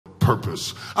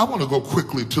purpose. I want to go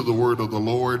quickly to the word of the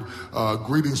Lord.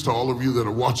 Greetings to all of you that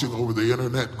are watching over the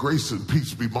internet. Grace and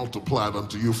peace be multiplied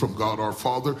unto you from God our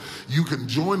Father. You can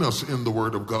join us in the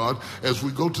word of God as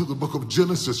we go to the book of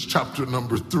Genesis chapter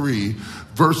number 3,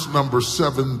 verse number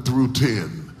 7 through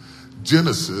 10.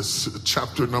 Genesis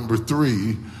chapter number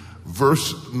 3,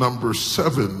 verse number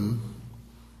 7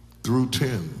 through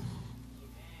 10.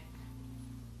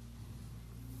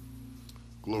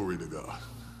 Glory to God.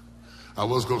 I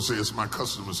was going to say it's my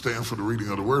custom to stand for the reading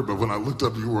of the word, but when I looked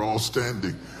up, you were all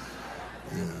standing.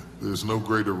 Yeah, there's no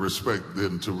greater respect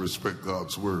than to respect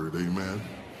God's word. Amen.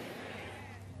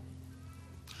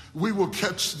 We will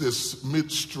catch this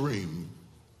midstream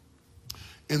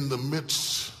in the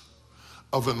midst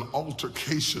of an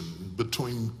altercation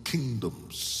between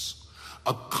kingdoms,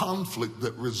 a conflict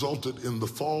that resulted in the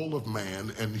fall of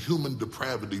man and human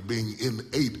depravity being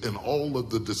innate in all of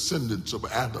the descendants of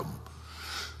Adam.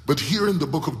 But here in the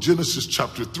book of Genesis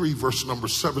chapter 3, verse number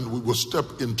 7, we will step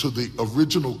into the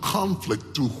original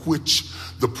conflict through which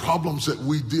the problems that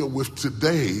we deal with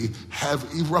today have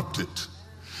erupted.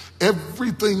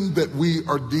 Everything that we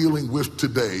are dealing with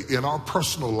today in our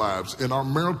personal lives, in our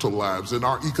marital lives, in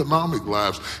our economic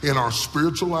lives, in our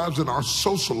spiritual lives, in our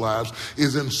social lives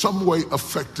is in some way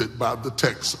affected by the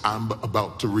text I'm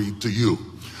about to read to you.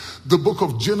 The book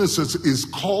of Genesis is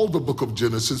called the book of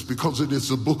Genesis because it is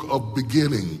the book of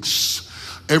beginnings.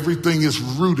 Everything is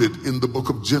rooted in the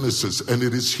book of Genesis, and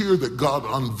it is here that God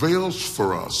unveils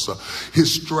for us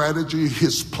his strategy,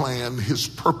 his plan, his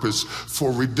purpose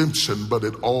for redemption, but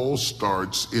it all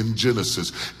starts in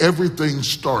Genesis. Everything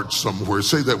starts somewhere.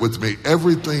 Say that with me.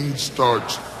 Everything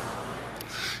starts.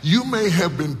 You may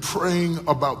have been praying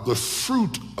about the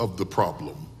fruit of the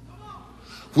problem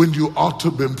when you ought to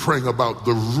have been praying about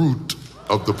the root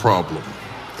of the problem.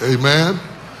 Amen.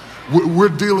 We're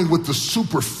dealing with the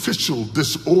superficial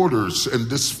disorders and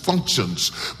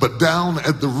dysfunctions, but down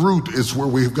at the root is where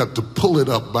we've got to pull it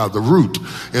up by the root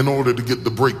in order to get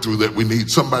the breakthrough that we need.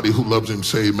 Somebody who loves him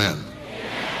say amen.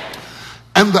 Amen.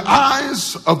 And the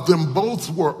eyes of them both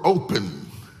were open,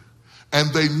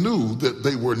 and they knew that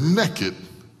they were naked,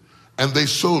 and they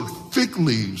sewed fig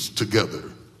leaves together.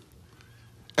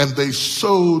 And they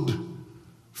sewed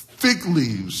fig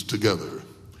leaves together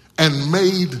and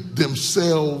made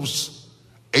themselves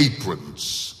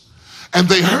aprons. And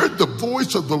they heard the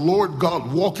voice of the Lord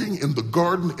God walking in the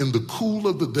garden in the cool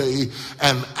of the day,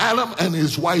 and Adam and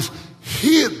his wife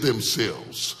hid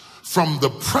themselves from the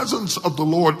presence of the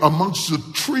Lord amongst the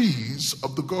trees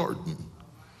of the garden.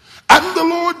 And the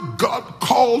Lord God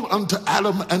called unto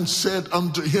Adam and said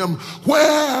unto him, Where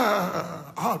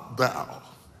art thou?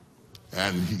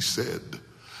 And he said,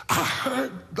 I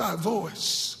heard thy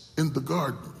voice in the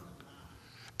garden,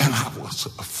 and I was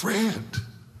afraid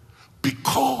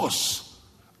because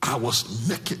I was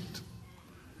naked,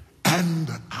 and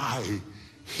I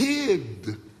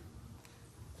hid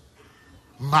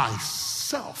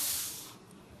myself.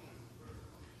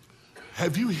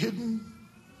 Have you hidden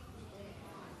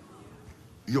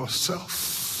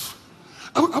yourself?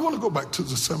 I want to go back to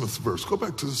the 7th verse. Go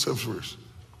back to the 7th verse.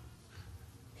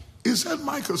 Is that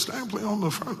Micah Stampley on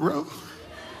the front row?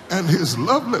 And his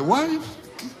lovely wife?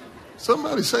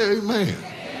 Somebody say amen.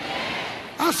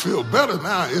 I feel better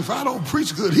now. If I don't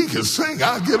preach good, he can sing.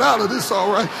 I'll get out of this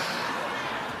all right.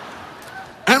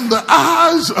 And the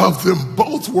eyes of them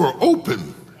both were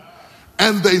open,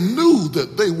 and they knew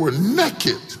that they were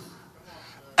naked.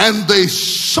 And they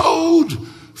sewed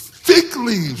fig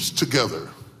leaves together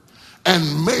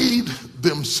and made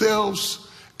themselves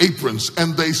aprons.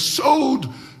 And they sewed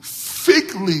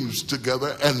fig leaves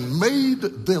together and made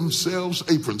themselves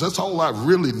aprons. That's all I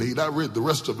really need. I read the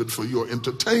rest of it for your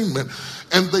entertainment.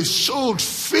 And they sewed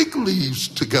fig leaves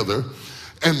together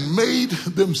and made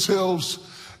themselves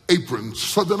aprons.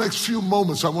 For the next few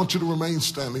moments, I want you to remain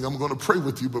standing. I'm going to pray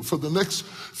with you, but for the next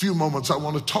few moments, I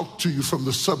want to talk to you from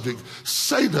the subject,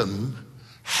 Satan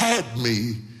had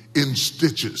me in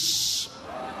stitches.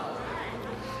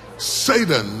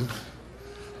 Satan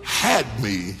had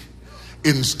me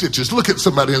in stitches. Look at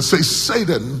somebody and say,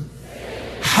 Satan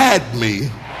had me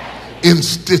in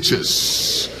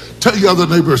stitches. Tell your other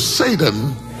neighbor,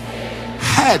 Satan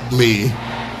had me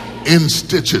in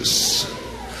stitches.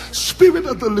 Spirit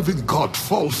of the living God,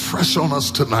 fall fresh on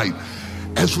us tonight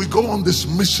as we go on this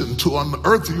mission to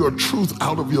unearth your truth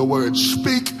out of your word.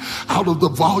 Speak out of the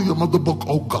volume of the book,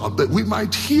 oh God, that we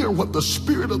might hear what the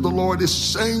Spirit of the Lord is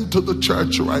saying to the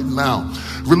church right now.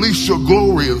 Release your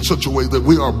glory in such a way that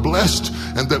we are blessed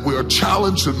and that we are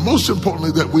challenged, and most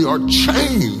importantly that we are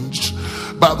changed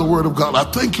by the word of God. I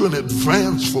thank you in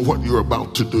advance for what you're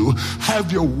about to do.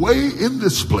 Have your way in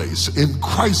this place. In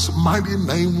Christ's mighty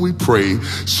name we pray.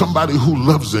 Somebody who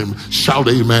loves him, shout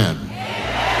amen.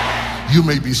 Amen. You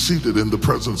may be seated in the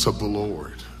presence of the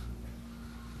Lord.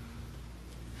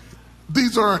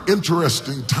 These are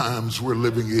interesting times we're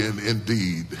living in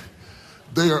indeed.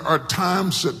 There are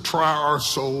times that try our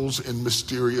souls in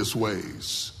mysterious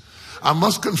ways. I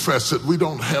must confess that we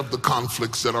don't have the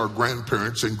conflicts that our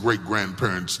grandparents and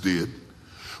great-grandparents did.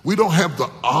 We don't have the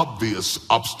obvious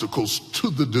obstacles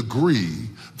to the degree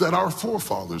that our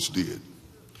forefathers did.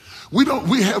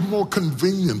 We have more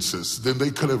conveniences than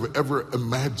they could have ever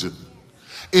imagined.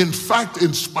 In fact,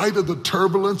 in spite of the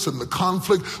turbulence and the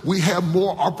conflict, we have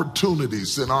more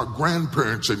opportunities than our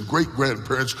grandparents and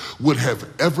great-grandparents would have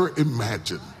ever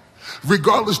imagined.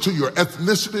 Regardless to your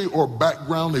ethnicity or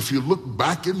background, if you look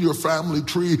back in your family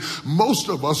tree, most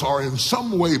of us are in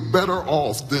some way better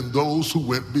off than those who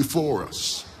went before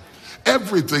us.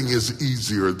 Everything is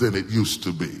easier than it used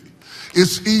to be.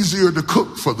 It's easier to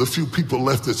cook for the few people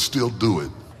left that still do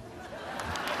it.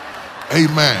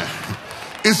 Amen.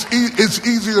 It's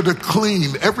easier to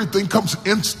clean. Everything comes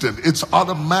instant. It's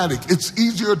automatic. It's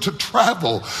easier to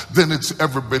travel than it's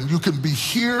ever been. You can be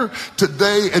here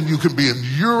today and you can be in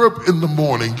Europe in the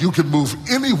morning. You can move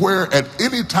anywhere at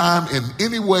any time, in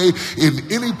any way,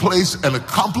 in any place, and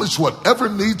accomplish whatever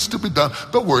needs to be done.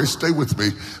 Don't worry, stay with me.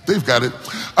 They've got it.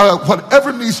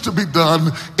 Whatever needs to be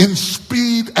done in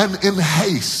speed and in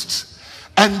haste.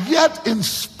 And yet, in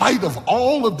spite of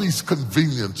all of these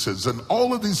conveniences and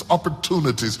all of these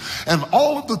opportunities and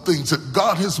all of the things that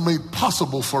God has made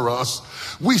possible for us,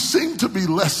 we seem to be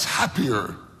less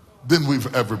happier than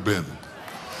we've ever been,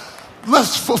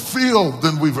 less fulfilled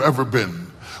than we've ever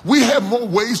been. We have more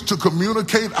ways to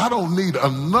communicate. I don't need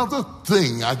another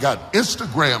thing. I got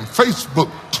Instagram,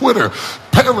 Facebook, Twitter,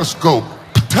 Periscope,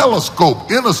 telescope,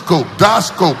 interscope,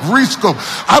 diascope, rescope.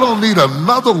 I don't need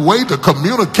another way to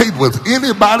communicate with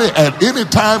anybody at any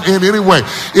time in any way.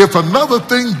 If another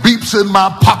thing beeps in my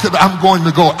pocket, I'm going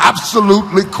to go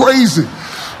absolutely crazy.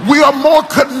 We are more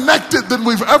connected than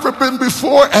we've ever been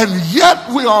before, and yet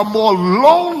we are more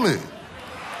lonely.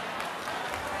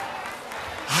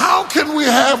 How can we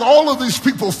have all of these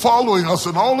people following us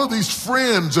and all of these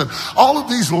friends and all of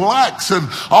these likes and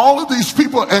all of these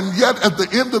people, and yet at the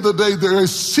end of the day there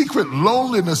is secret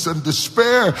loneliness and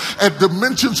despair at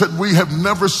dimensions that we have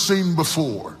never seen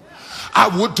before? I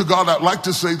would to God I'd like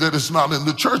to say that it's not in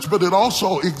the church, but it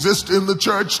also exists in the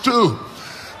church too.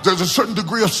 There's a certain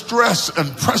degree of stress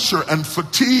and pressure and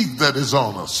fatigue that is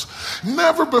on us.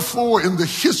 Never before in the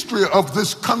history of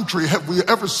this country have we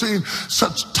ever seen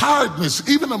such tiredness,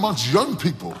 even amongst young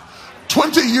people.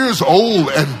 20 years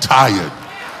old and tired.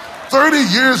 30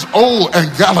 years old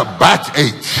and got a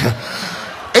backache.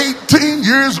 18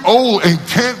 years old and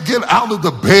can't get out of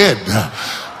the bed.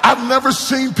 I've never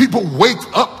seen people wake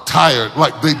up tired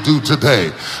like they do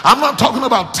today. I'm not talking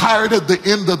about tired at the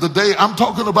end of the day. I'm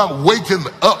talking about waking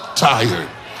up tired.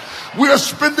 We are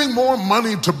spending more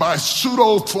money to buy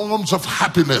pseudo forms of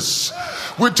happiness.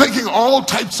 We're taking all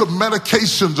types of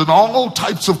medications and all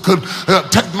types of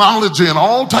technology and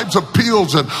all types of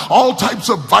pills and all types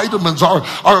of vitamins.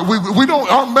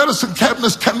 Our medicine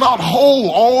cabinets cannot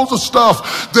hold all the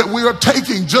stuff that we are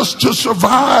taking just to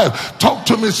survive. Talk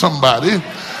to me, somebody.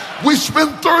 We spend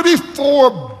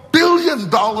 $34 billion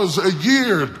a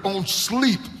year on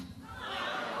sleep.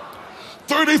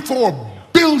 $34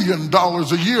 billion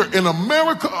a year in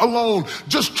America alone,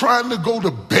 just trying to go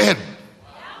to bed.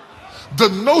 The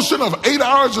notion of 8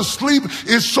 hours of sleep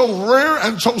is so rare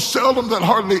and so seldom that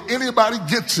hardly anybody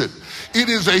gets it. It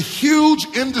is a huge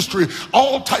industry.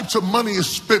 All types of money is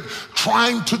spent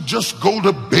trying to just go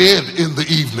to bed in the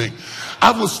evening.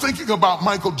 I was thinking about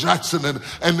Michael Jackson and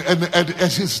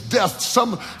his death.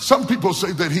 Some people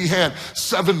say that he had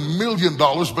 $7 million,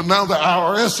 but now the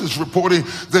IRS is reporting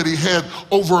that he had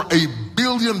over $1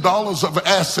 billion of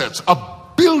assets.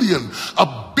 $1 billion.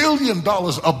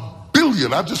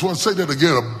 I just want to say that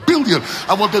again. $1 billion.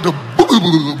 I want that to.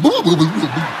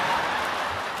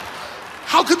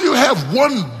 How could you have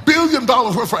 $1 billion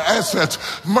worth of assets,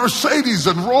 Mercedes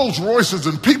and Rolls Royces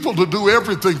and people to do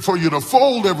everything for you, to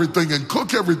fold everything and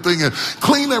cook everything and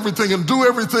clean everything and do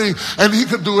everything, and he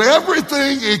could do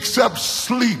everything except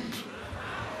sleep?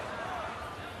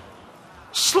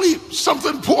 Sleep,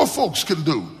 something poor folks can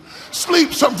do.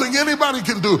 Sleep, something anybody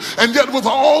can do. And yet with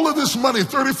all of this money,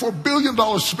 $34 billion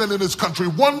spent in this country,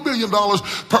 $1 billion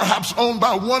perhaps owned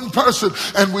by one person,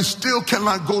 and we still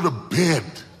cannot go to bed.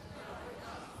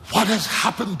 What has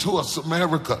happened to us,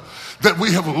 America, that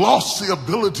we have lost the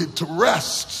ability to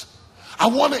rest? I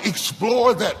want to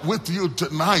explore that with you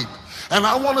tonight. And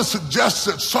I want to suggest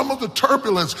that some of the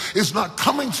turbulence is not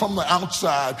coming from the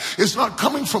outside. It's not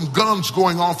coming from guns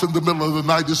going off in the middle of the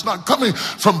night. It's not coming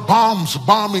from bombs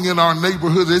bombing in our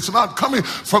neighborhood. It's not coming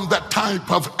from that type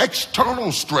of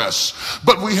external stress.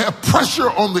 But we have pressure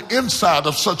on the inside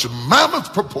of such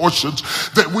mammoth proportions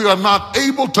that we are not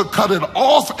able to cut it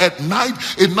off at night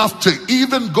enough to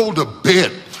even go to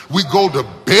bed. We go to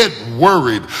bed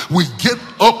worried. We get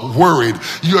up worried.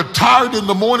 You're tired in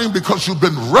the morning because you've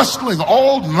been wrestling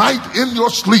all night in your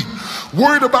sleep,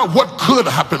 worried about what could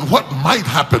happen, what might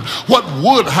happen, what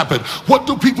would happen. What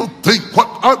do people think? What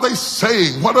are they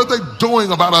saying? What are they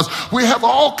doing about us? We have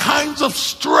all kinds of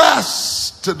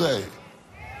stress today.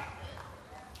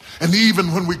 And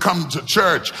even when we come to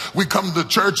church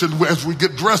and as we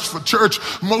get dressed for church,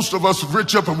 most of us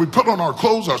reach up and we put on our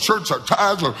clothes, our shirts, our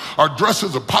ties, or our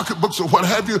dresses, or pocketbooks, or what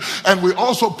have you. And we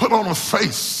also put on a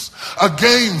face, a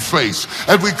game face.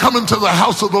 And we come into the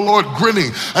house of the Lord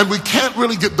grinning. And we can't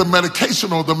really get the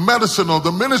medication or the medicine or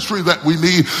the ministry that we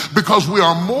need because we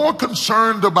are more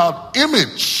concerned about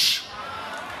image.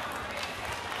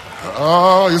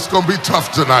 Oh, it's going to be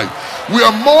tough tonight. We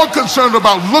are more concerned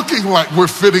about looking like we're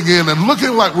fitting in and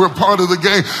looking like we're part of the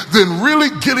game than really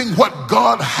getting what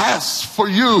God has for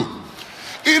you.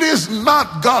 It is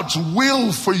not God's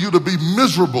will for you to be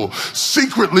miserable,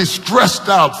 secretly stressed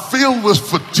out, filled with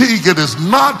fatigue. It is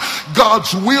not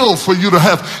God's will for you to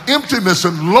have emptiness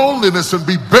and loneliness and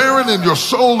be barren in your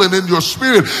soul and in your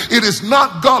spirit. It is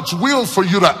not God's will for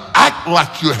you to act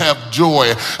like you have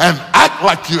joy and act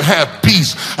like you have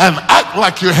peace and act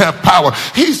like you have power.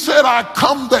 He said, I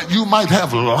come that you might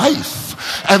have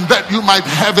life and that you might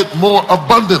have it more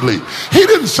abundantly. He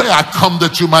didn't say, I come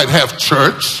that you might have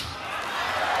church.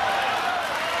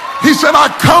 He said, I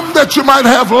come that you might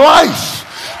have life.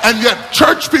 And yet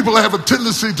church people have a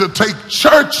tendency to take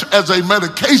church as a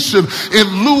medication in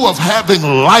lieu of having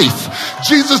life.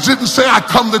 Jesus didn't say, I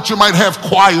come that you might have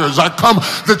choirs. I come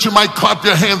that you might clap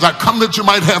your hands. I come that you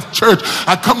might have church.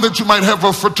 I come that you might have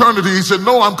a fraternity. He said,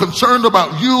 no, I'm concerned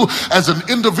about you as an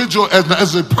individual,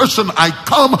 as a person. I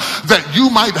come that you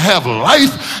might have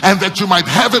life and that you might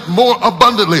have it more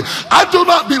abundantly. I do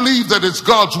not believe that it's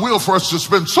God's will for us to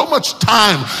spend so much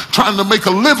time trying to make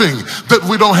a living that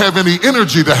we don't have any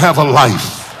energy to have a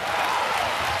life.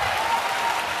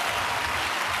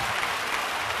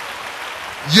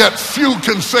 Yet few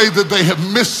can say that they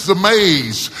have missed the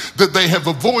maze, that they have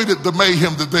avoided the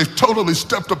mayhem, that they've totally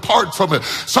stepped apart from it.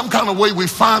 Some kind of way we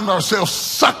find ourselves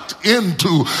sucked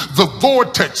into the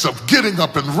vortex of getting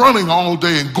up and running all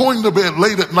day and going to bed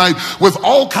late at night with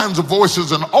all kinds of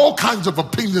voices and all kinds of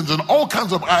opinions and all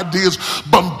kinds of ideas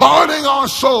bombarding our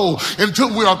soul until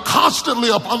we are constantly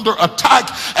up under attack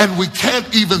and we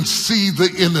can't even see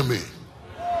the enemy.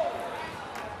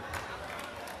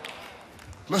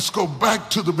 Let's go back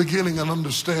to the beginning and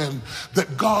understand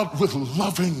that God, with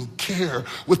loving care,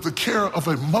 with the care of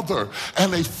a mother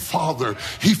and a father,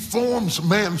 he forms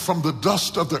man from the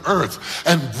dust of the earth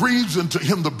and breathes into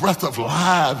him the breath of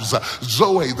lives,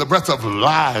 Zoe, the breath of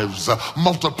lives,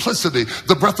 multiplicity,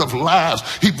 the breath of lives.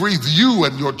 He breathed you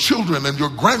and your children and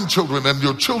your grandchildren and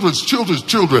your children's children's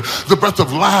children, the breath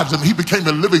of lives, and he became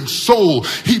a living soul.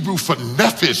 Hebrew for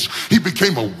nephesh. He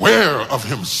became aware of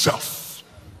himself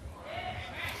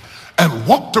and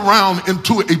walked around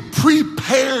into a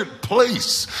prepared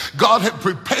place. God had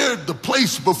prepared the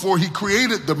place before he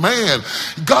created the man.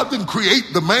 God didn't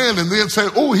create the man and then say,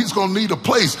 oh, he's going to need a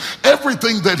place.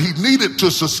 Everything that he needed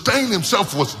to sustain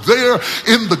himself was there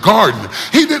in the garden.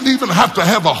 He didn't even have to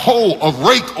have a hoe, a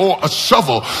rake, or a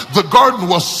shovel. The garden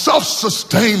was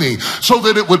self-sustaining so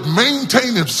that it would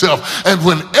maintain itself. And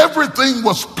when everything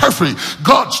was perfect,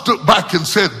 God stood back and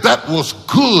said, that was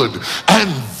good and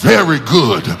very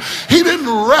good. He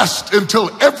didn't rest until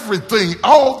everything,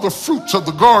 all the fruits of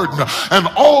the garden and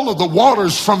all of the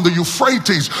waters from the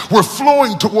Euphrates were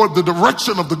flowing toward the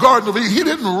direction of the Garden of Eden. He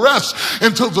didn't rest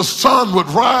until the sun would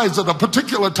rise at a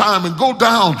particular time and go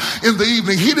down in the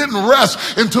evening. He didn't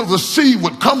rest until the sea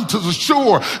would come to the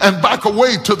shore and back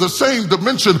away to the same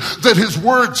dimension that his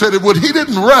word said it would. He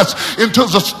didn't rest until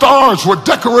the stars were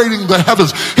decorating the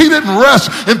heavens. He didn't rest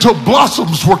until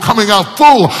blossoms were coming out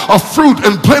full of fruit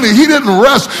and plenty. He didn't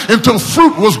rest until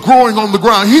fruit was growing on the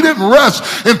ground. He didn't rest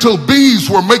until bees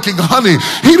were making honey.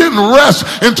 He didn't rest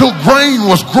until grain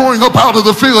was growing up out of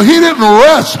the field. He didn't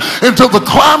rest until the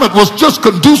climate was just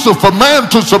conducive for man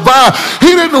to survive.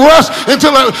 He didn't rest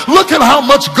until, look at how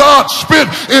much God spent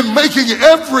in making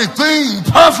everything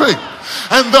perfect.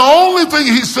 And the only thing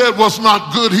he said was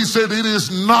not good. He said, it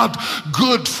is not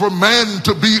good for man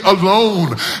to be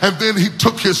alone. And then he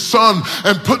took his son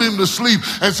and put him to sleep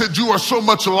and said, you are so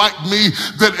much like me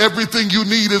that everything you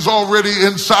need is already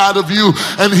inside of you.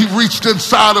 And he reached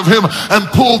inside of him and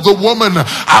pulled the woman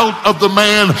out of the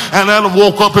man. And Adam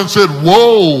woke up and said,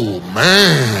 whoa,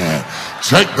 man,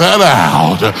 check that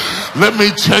out. Let me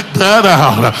check that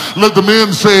out. Let the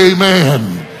men say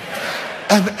amen.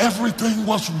 And everything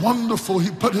was wonderful.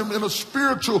 He put him in a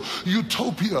spiritual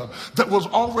utopia that was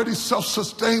already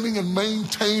self-sustaining and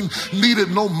maintained,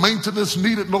 needed no maintenance,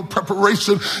 needed no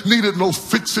preparation, needed no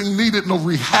fixing, needed no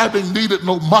rehabbing, needed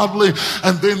no modeling.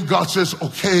 And then God says,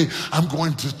 okay, I'm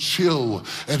going to chill.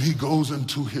 And he goes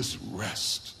into his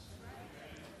rest.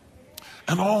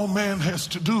 And all man has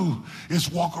to do is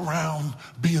walk around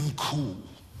being cool.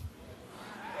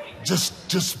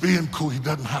 Just being cool. He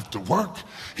doesn't have to work.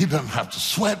 He doesn't have to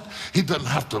sweat. He doesn't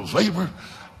have to labor.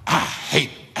 I hate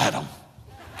Adam.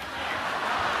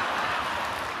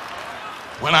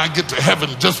 When I get to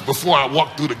heaven, just before I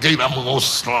walk through the gate, I'm going to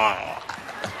slide.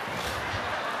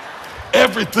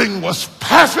 Everything was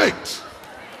perfect.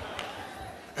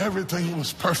 Everything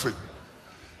was perfect.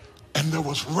 And there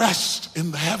was rest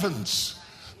in the heavens.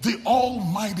 The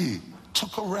Almighty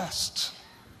took a rest.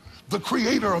 The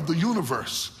creator of the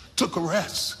universe took a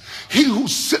rest. He who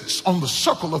sits on the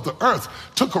circle of the earth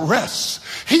took a rest.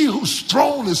 He whose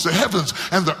throne is the heavens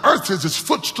and the earth is his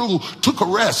footstool took a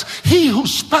rest. He who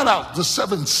spat out the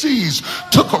seven seas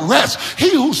took a rest. He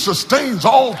who sustains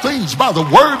all things by the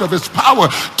word of his power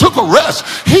took a rest.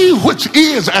 He which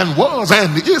is and was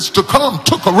and is to come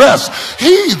took a rest.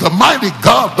 He, the mighty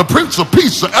God, the Prince of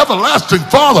Peace, the everlasting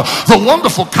Father, the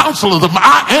wonderful Counselor, the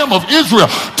I Am of Israel,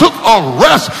 took a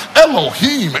rest.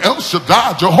 Elohim, El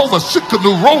Shaddai, Jehovah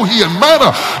Sikkenu, Rohi, and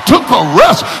Manna took a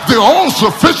rest. The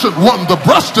all-sufficient one, the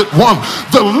breasted one,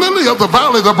 the lily of the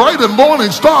valley, the bright and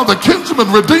morning star, the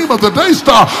kinsman redeemer, the day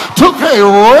star, took a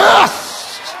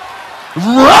rest,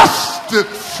 rested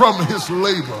from his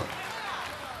labor.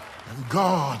 And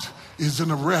God is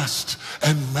in a rest,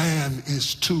 and man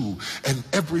is too, and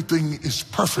everything is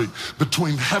perfect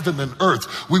between heaven and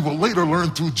earth. We will later learn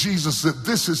through Jesus that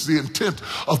this is the intent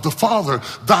of the Father.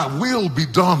 Thy will be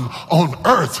done on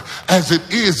earth as it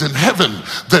is in heaven.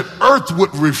 That earth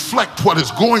would reflect what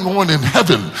is going on in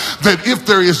heaven. That if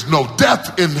there is no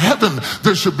death in heaven,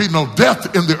 there should be no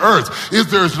death in the earth.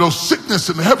 If there is no sickness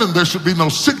in heaven, there should be no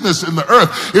sickness in the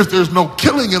earth. If there's no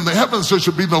killing in the heavens, there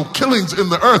should be no killings in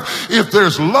the earth. If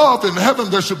there's love in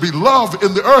heaven, there should be love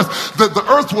in the earth. That the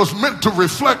earth was meant to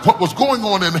reflect what was going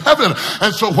on in heaven.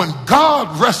 And so when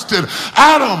God rested,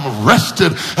 Adam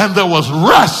rested, and there was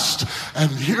rest.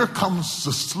 And here comes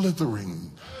the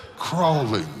slithering,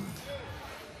 crawling,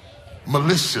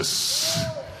 malicious,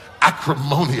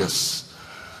 acrimonious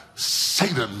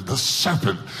Satan, the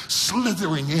serpent,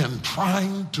 slithering in,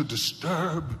 trying to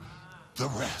disturb the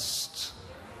rest.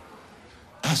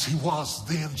 As he was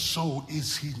then, so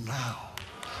is he now,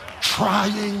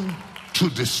 trying to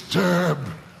disturb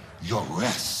your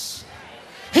rest.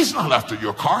 He's not after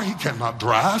your car. He cannot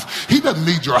drive. He doesn't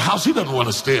need your house. He doesn't want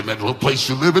to stay in that little place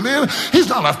you're living in. He's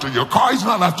not after your car. He's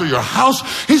not after your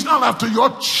house. He's not after your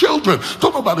children.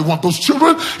 Don't nobody want those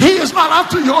children. He is not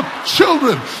after your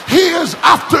children. He is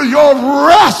after your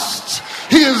rest.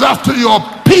 He is after your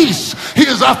peace. He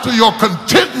is after your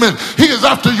contentment. He is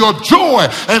after your joy.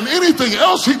 And anything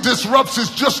else he disrupts is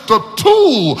just a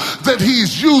tool that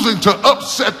he's using to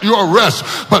upset your rest.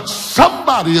 But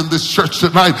somebody in this church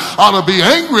tonight ought to be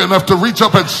angry enough to reach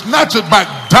up and snatch it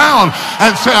back down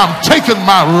and say, I'm taking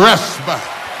my rest back.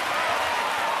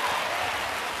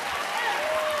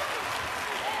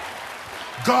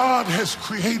 God has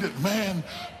created man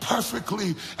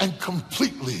perfectly and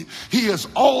completely. He is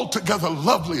altogether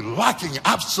lovely, lacking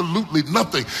absolutely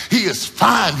nothing. He is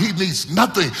fine. He needs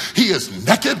nothing. He is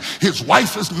naked. His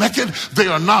wife is naked. They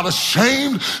are not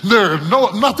ashamed. There are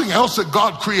nothing else that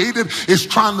God created is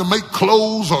trying to make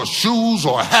clothes or shoes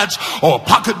or hats or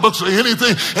pocketbooks or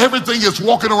anything. Everything is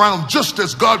walking around just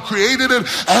as God created it,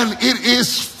 and it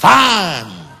is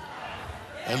fine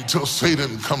until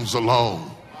Satan comes along.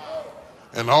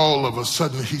 And all of a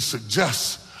sudden he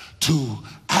suggests to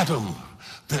Adam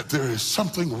that there is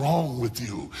something wrong with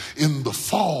you. In the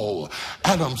fall,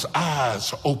 Adam's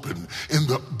eyes open. In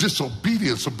the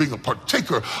disobedience of being a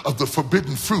partaker of the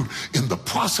forbidden fruit, in the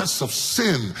process of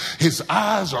sin, his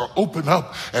eyes are opened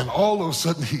up, and all of a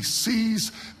sudden he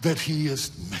sees that he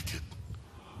is naked.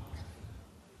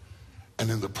 And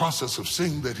in the process of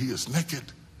seeing that he is naked,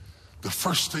 the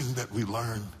first thing that we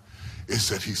learn is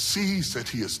that he sees that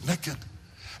he is naked,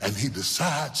 and he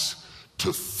decides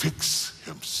to fix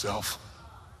himself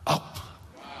up.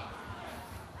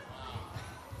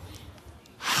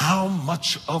 How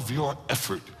much of your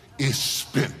effort is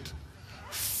spent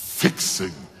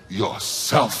fixing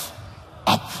yourself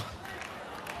up?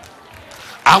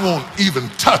 I won't even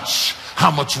touch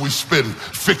how much we spend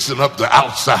fixing up the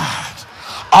outside,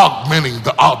 augmenting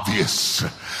the obvious,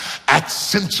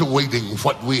 accentuating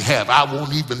what we have. I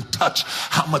won't even touch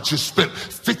how much is spent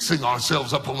fixing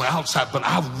ourselves up on the outside, but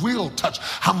I will touch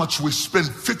how much we spend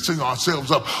fixing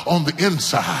ourselves up on the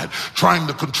inside, trying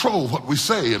to control what we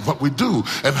say and what we do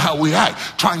and how we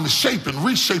act, trying to shape and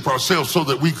reshape ourselves so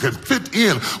that we can fit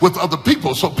in with other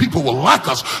people, so people will like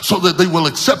us, so that they will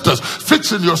accept us.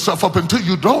 Fixing yourself up until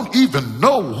you don't even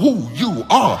know who you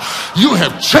are. You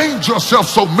have changed yourself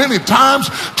so many times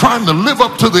trying to live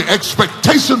up to the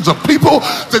expectations of people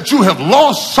that you have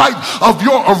lost sight of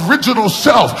your original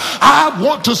self. I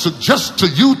want to suggest to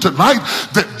you tonight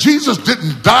that Jesus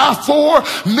didn't die for,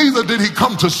 neither did he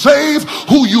come to save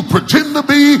who you pretend to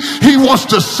be. He wants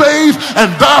to save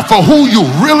and die for who you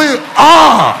really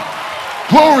are.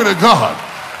 Glory to God.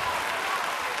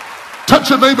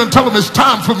 Touch your neighbor and tell him, it's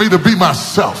time for me to be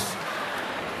myself.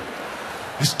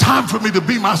 It's time for me to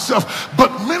be myself.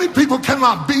 But many people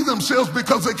cannot be themselves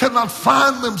because they cannot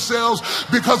find themselves,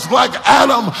 because like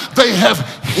Adam, they have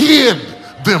hid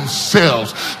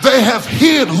themselves. They have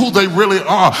hid who they really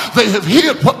are. They have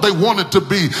hid what they wanted to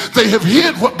be. They have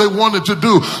hid what they wanted to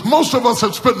do. Most of us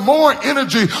have spent more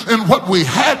energy in what we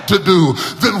had to do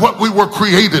than what we were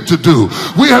created to do.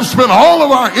 We have spent all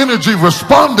of our energy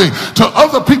responding to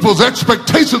other people's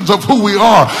expectations of who we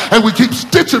are, and we keep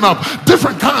stitching up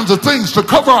different kinds of things to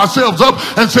cover ourselves up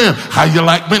and saying, how you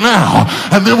like me now?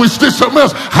 And then we stitch something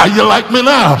else, how you like me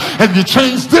now? And you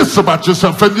change this about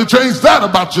yourself, and you change that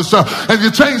about yourself, and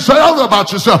you change the other about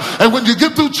yourself. And when you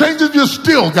get through changing, you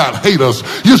still got haters,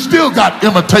 you still got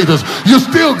imitators, you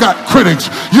still got critics,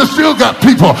 you still got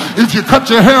people. If you cut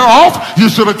your hair off,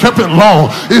 you should have kept it long.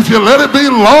 If you let it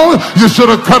be long, you should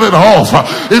have cut it off.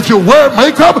 If you wear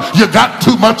makeup, you got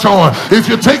too much on. If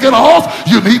you take it off,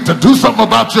 you need to do something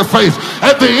about your face.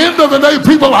 At the end of the day,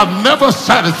 people are never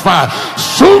satisfied.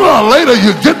 Sooner or later,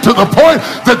 you get to the point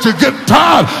that you get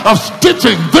tired of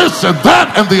stitching this and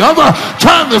that and the other,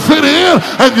 trying to fit in,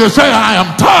 and you say, I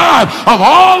am tired of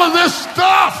all of this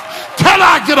stuff. Can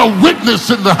I get a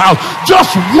witness in the house?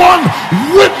 Just one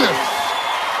witness.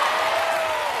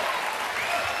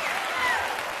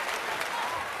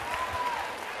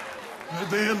 At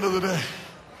the end of the day,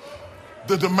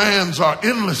 the demands are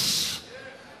endless.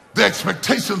 The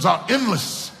expectations are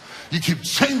endless. You keep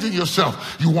changing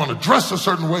yourself. You want to dress a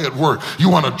certain way at work. You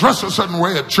want to dress a certain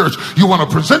way at church. You want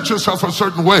to present yourself a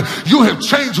certain way. You have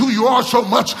changed who you are so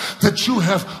much that you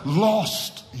have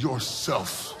lost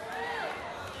yourself.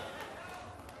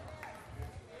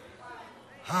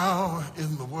 How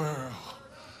in the world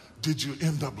did you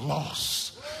end up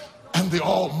lost? And the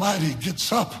Almighty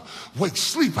gets up, wakes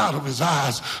sleep out of his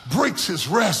eyes, breaks his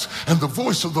rest, and the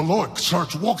voice of the Lord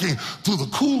starts walking through the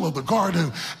cool of the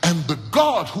garden. And the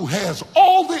God who has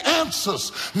all the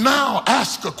answers now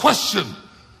asks a question.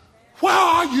 Where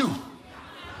are you?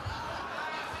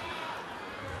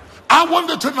 I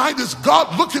wonder tonight, is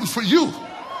God looking for you?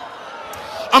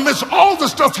 Amidst all the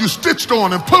stuff you stitched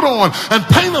on and put on and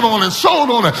painted on and sewed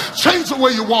on and changed the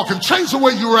way you walk and changed the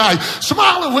way you act,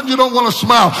 smiling when you don't want to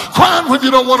smile, crying when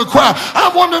you don't want to cry.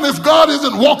 I'm wondering if God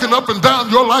isn't walking up and down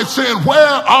your life saying,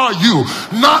 where are you?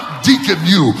 Not deacon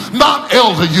you, not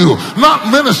elder you,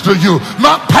 not minister you,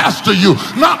 not pastor you,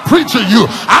 not preacher you.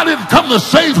 I didn't come to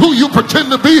save who you pretend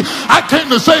to be. I came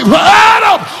to save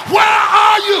Adam. Where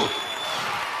are you?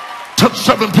 Touch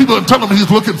 7 people and tell them he's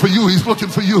looking for you. He's looking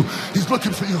for you. He's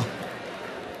looking for you.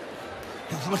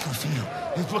 He's looking for you.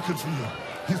 He's looking for you.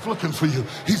 He's looking for you.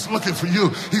 He's looking for you.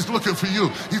 He's looking for you.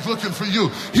 He's looking for you.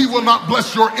 He will not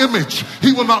bless your image.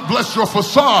 He will not bless your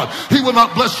facade. He will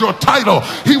not bless your title.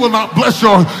 He will not bless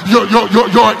your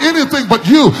anything but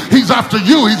you. He's after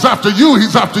you. He's after you.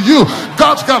 He's after you.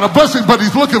 God's got a blessing, but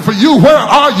he's looking for you. Where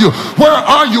are you? Where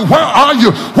are you? Where are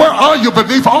you? Where are you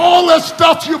beneath all that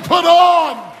stuff you put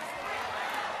on?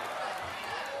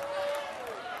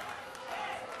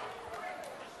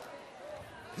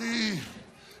 He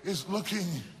is looking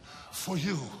for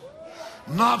you,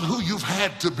 not who you've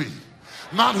had to be,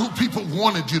 not who people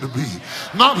wanted you to be,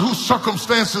 not who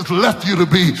circumstances left you to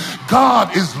be.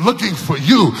 God is looking for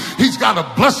you. He's got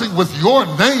a blessing with your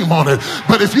name on it.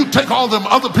 But if you take all them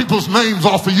other people's names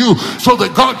off of you so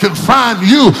that God can find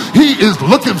you, he is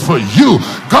looking for you.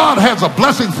 God has a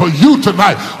blessing for you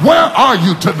tonight. Where are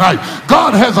you tonight?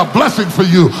 God has a blessing for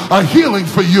you, a healing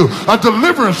for you, a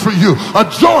deliverance for you, a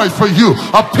joy for you,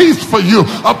 a peace for you,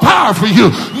 a power for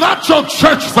you. Not your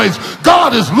church face.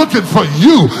 God is looking for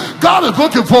you. God is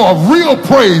looking for a real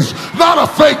praise, not a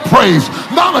fake praise,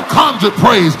 not a conjured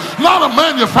praise, not a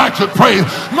manufactured praise,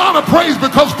 not a praise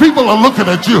because people are looking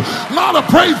at you, not a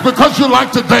praise because you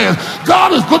like to dance.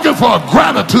 God is looking for a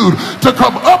gratitude to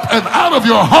come up and out of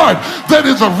your heart that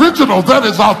is original, that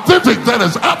is authentic, that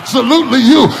is absolutely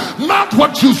you. Not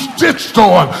what you stitched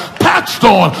on, patched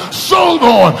on, sewed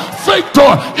on, faked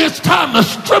on. It's time to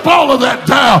strip all of that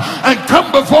down and come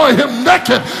before him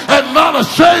naked and not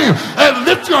ashamed, and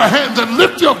lift your hands and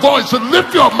lift your voice and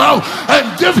lift your mouth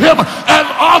and give him an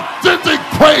authentic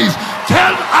praise.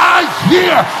 Can I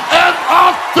hear an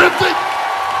authentic?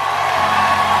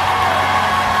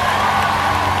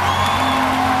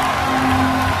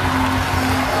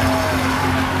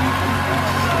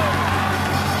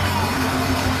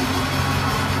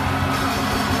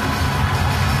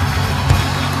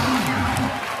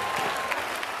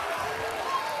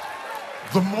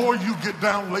 The more you get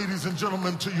down, ladies and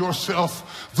gentlemen, to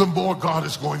yourself, the more God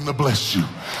is going to bless you.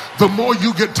 The more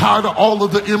you get tired of all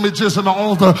of the images and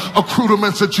all the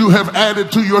accoutrements that you have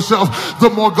added to yourself, the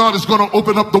more God is going to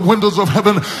open up the windows of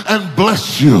heaven and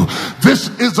bless you. This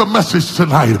is a message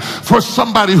tonight for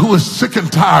somebody who is sick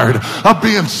and tired of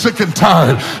being sick and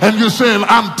tired. And you're saying,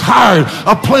 I'm tired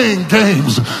of playing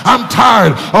games. I'm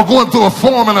tired of going through a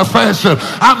form and a fashion.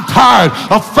 I'm tired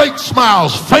of fake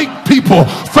smiles, fake people,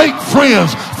 fake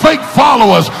friends, fake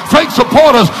followers, fake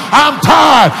supporters. I'm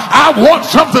tired. I want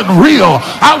something real.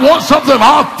 I want something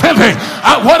authentic.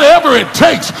 Whatever it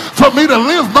takes for me to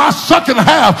live my second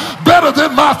half better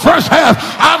than my first half,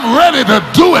 I'm ready to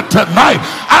do it tonight.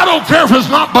 I don't care if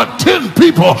it's not but 10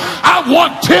 people. I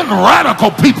want 10 radical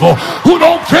people who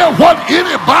don't care what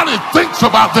anybody thinks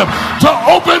about them to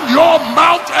open your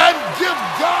mouth and give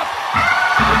God.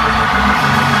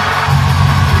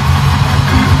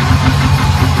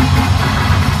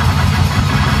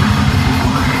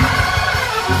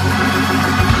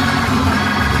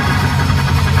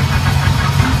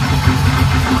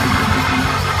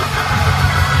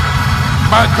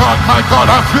 My God,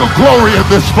 I feel glory in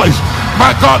this place.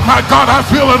 My God, I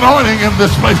feel anointing in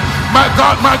this place. My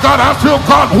God, I feel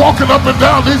God walking up and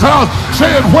down these halls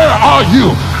saying, where are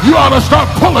you? You ought to start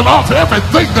pulling off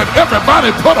everything that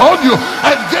everybody put on you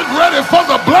and get ready for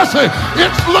the blessing.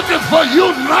 It's looking for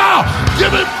you now.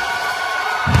 Give it.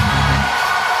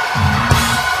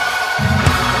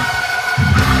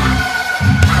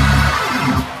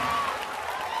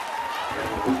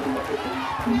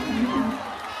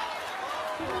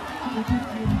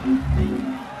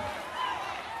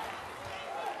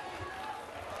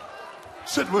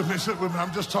 Sit with me,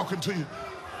 I'm just talking to you.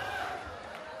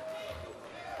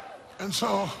 And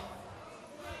so,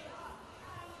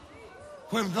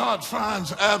 when God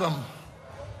finds Adam,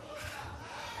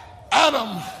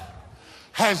 Adam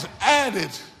has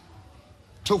added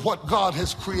to what God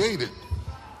has created,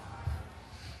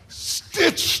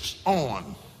 stitched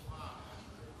on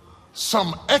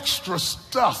some extra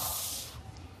stuff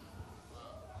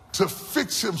to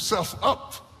fix himself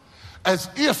up as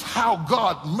if how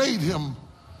God made him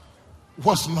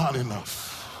was not enough.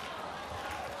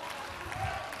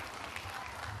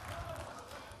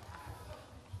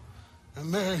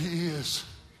 And there he is.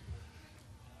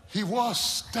 He was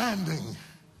standing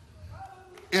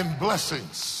in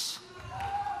blessings,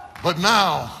 but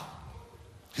now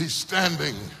he's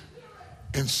standing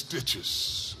in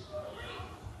stitches.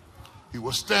 He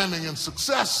was standing in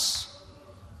success.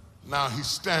 Now he's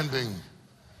standing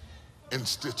in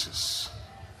stitches.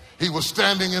 He was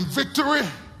standing in victory.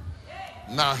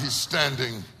 Now he's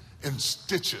standing in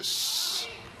stitches.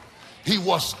 He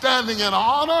was standing in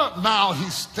honor. Now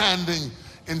he's standing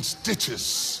in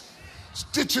stitches.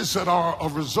 Stitches that are a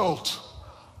result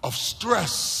of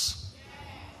stress,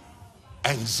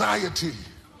 anxiety,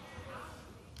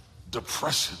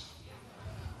 depression.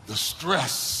 The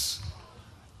stress.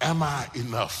 Am I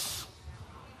enough?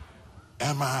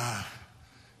 Am I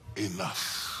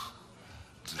enough?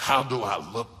 How do I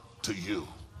look to you?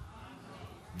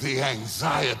 The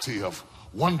anxiety of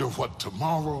wonder what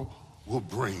tomorrow will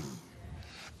bring.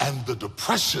 And the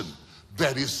depression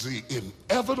that is the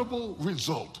inevitable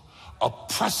result of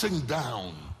pressing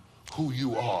down who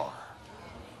you are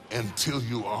until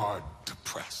you are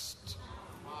depressed.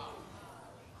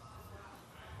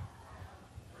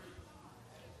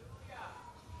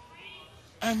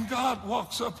 And God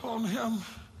walks up on him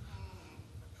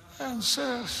and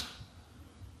says,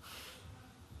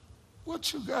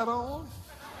 what you got on?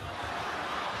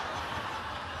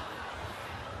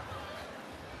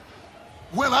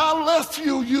 When I left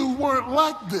you, you weren't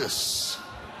like this.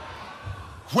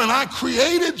 When I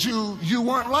created you, you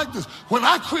weren't like this. When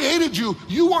I created you,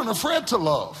 you weren't afraid to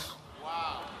love.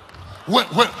 When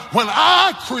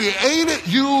I created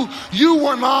you, you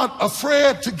were not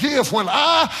afraid to give. When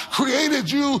I created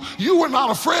you, you were not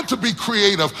afraid to be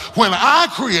creative. When I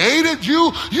created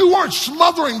you, you weren't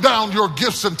smothering down your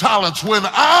gifts and talents. When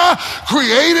I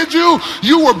created you,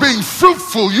 you were being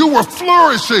fruitful. You were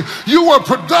flourishing. You were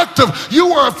productive. You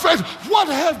were effective. What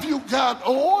have you got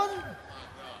on?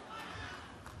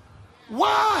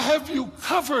 Why have you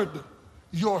covered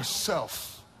yourself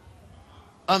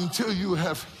until you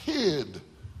have hid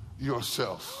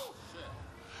yourself?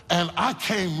 And I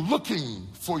came looking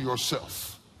for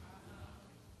yourself.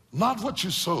 Not what you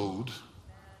sowed,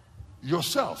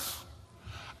 yourself.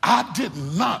 I did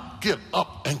not get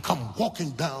up and come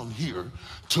walking down here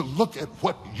to look at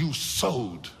what you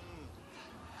sowed.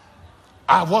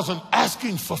 I wasn't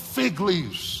asking for fig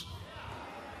leaves.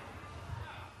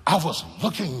 I was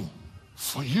looking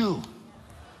for you.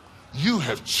 You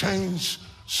have changed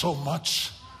so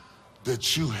much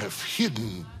that you have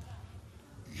hidden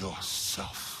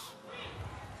yourself.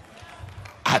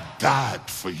 I died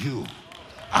for you.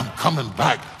 I'm coming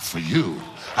back for you.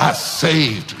 I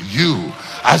saved you.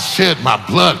 I shed my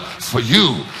blood for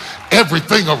you.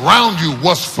 Everything around you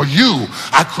was for you.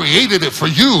 I created it for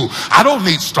you. I don't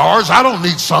need stars. I don't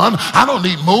need sun. I don't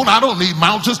need moon. I don't need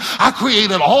mountains. I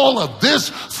created all of this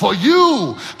for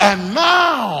you. And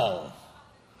now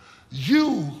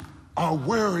you are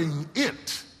wearing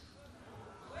it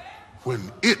when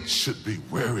it should be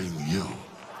wearing you.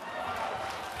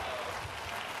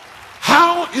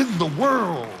 How in the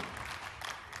world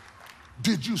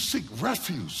did you seek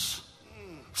refuge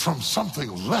from something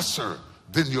lesser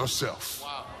than yourself?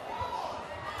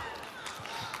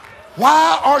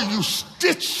 Why are you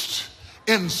stitched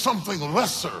in something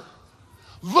lesser,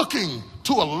 looking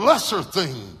to a lesser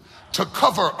thing to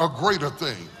cover a greater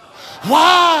thing?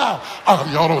 Why?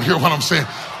 Oh, y'all don't hear what I'm saying.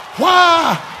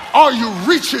 Why are you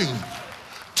reaching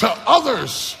to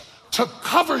others to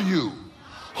cover you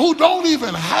who don't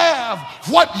even have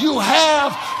what you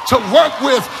have to work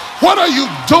with? What are you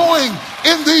doing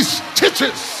in these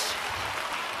stitches?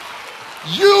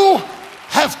 You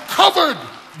have covered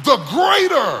the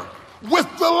greater with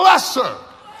the lesser.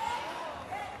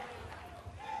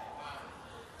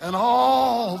 And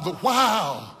all the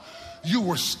while you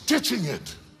were stitching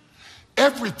it,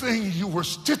 everything you were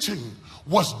stitching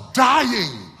was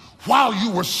dying while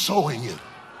you were sewing it.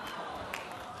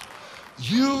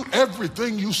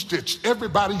 Everything you stitched,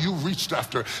 everybody you reached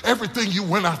after, everything you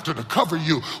went after to cover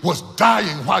you was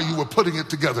dying while you were putting it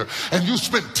together. And you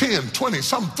spent 10, 20,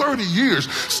 some 30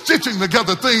 years stitching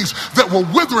together things that were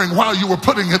withering while you were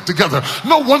putting it together.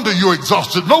 No wonder you're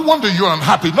exhausted. No wonder you're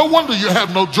unhappy. No wonder you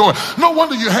have no joy. No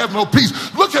wonder you have no peace.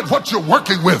 Look at what you're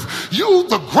working with. You,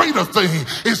 the greater thing,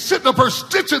 is sitting up here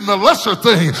stitching the lesser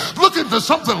thing, looking to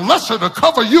something lesser to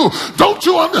cover you. Don't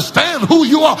you understand who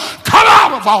you are? Cut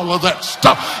out of all of that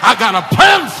stuff. I got a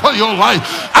plan for your life.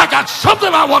 I got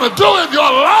something I want to do in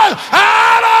your life.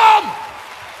 Adam!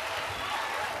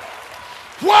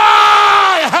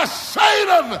 Why has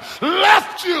Satan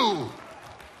left you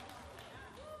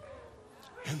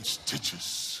in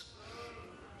stitches?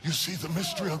 You see, the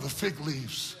mystery of the fig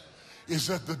leaves is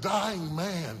that the dying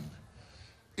man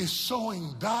is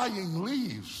sowing dying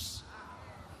leaves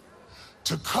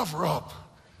to cover up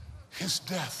his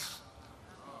death.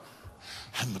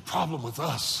 And the problem with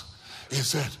us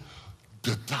is that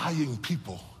the dying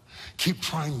people keep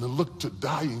trying to look to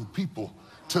dying people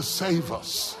to save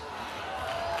us.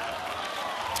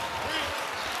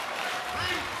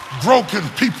 Broken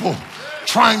people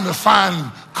trying to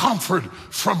find comfort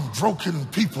from broken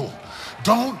people.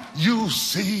 Don't you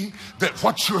see that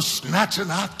what you're snatching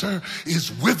after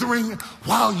is withering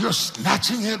while you're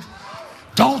snatching it?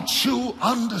 Don't you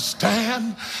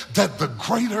understand that the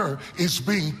greater is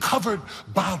being covered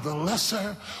by the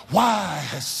lesser? Why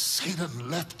has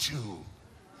Satan left you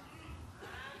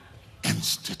in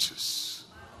stitches?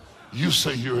 You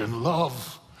say you're in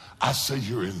love. I say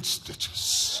you're in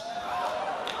stitches.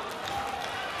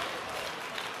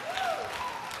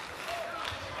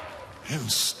 In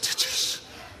stitches.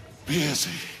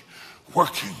 Busy,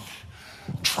 working,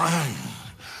 trying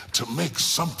to make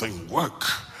something work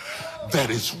that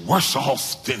is worse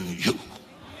off than you.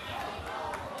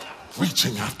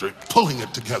 Reaching after it, pulling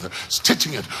it together,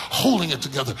 stitching it, holding it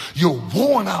together. You're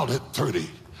worn out at 30.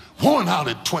 worn out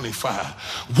at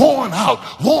 25, worn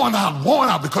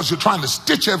out because you're trying to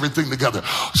stitch everything together,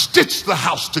 stitch the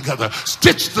house together,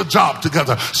 stitch the job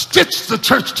together, stitch the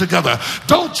church together.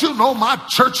 Don't you know my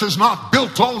church is not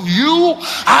built on you?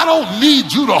 I don't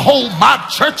need you to hold my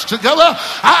church together.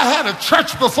 I had a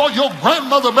church before your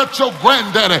grandmother met your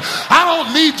granddaddy. I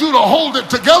don't need you to hold it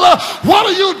together. What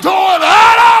are you doing,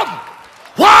 Adam?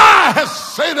 Why has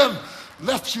Satan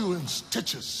left you in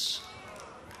stitches,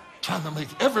 trying to make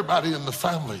everybody in the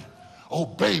family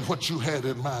obey what you had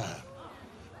in mind,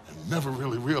 and never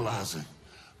really realizing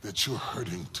that you're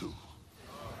hurting too?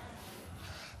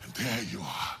 And there you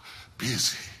are,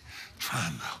 busy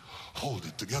trying to hold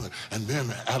it together. And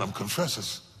then Adam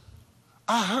confesses,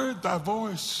 I heard thy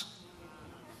voice.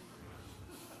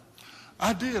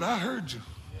 I did. I heard you.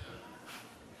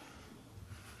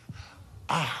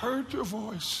 I heard your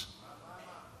voice.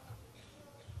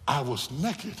 I was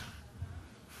naked.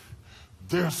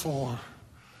 Therefore,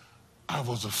 I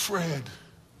was afraid.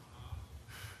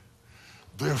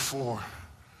 Therefore,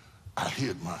 I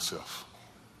hid myself.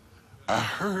 I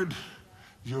heard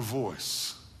your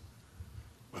voice,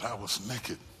 but I was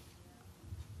naked.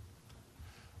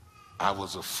 I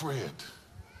was afraid.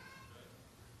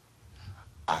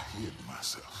 I hid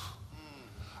myself.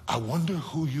 I wonder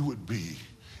who you would be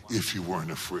if you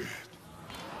weren't afraid.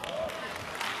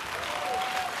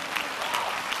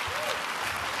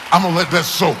 I'm going to let that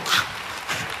soak.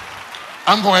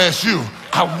 I'm going to ask you,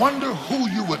 I wonder who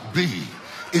you would be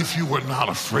if you were not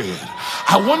afraid.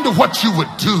 I wonder what you would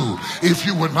do if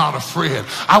you were not afraid.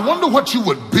 I wonder what you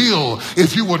would build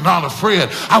if you were not afraid.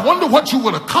 I wonder what you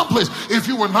would accomplish if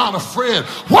you were not afraid.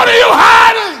 What are you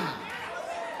hiding?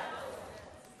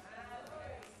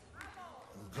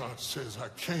 God says, I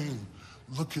came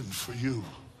looking for you,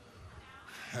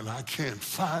 and I can't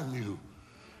find you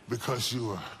because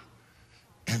you are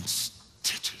in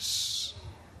stitches.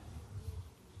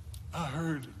 I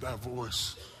heard thy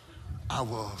voice. I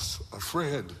was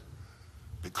afraid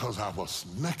because I was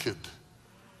naked.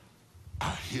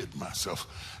 I hid myself.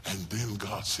 And then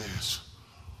God says,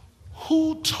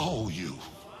 who told you?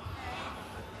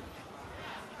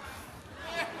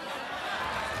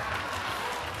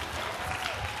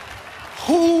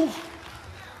 Who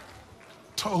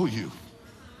told you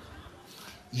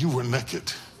you were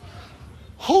naked?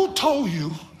 Who told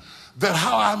you that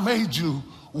how I made you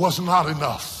was not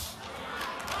enough?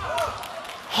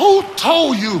 Who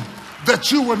told you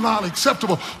that you were not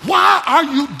acceptable? Why are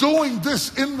you doing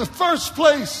this in the first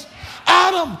place?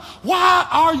 Adam, why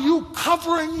are you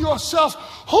covering yourself?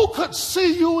 Who could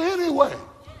see you anyway?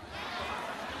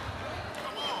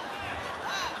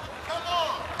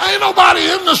 Ain't nobody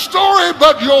in the story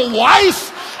but your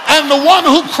wife and the one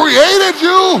who created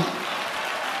you.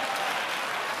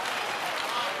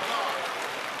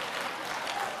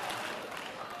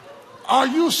 Are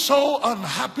you so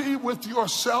unhappy with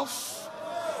yourself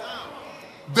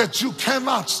that you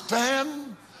cannot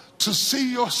stand to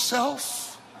see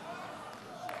yourself?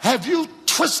 Have you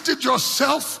twisted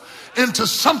yourself into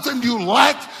something you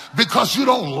like because you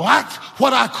don't like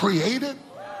what I created?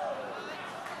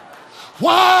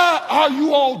 Why are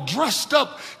you all dressed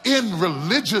up in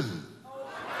religion?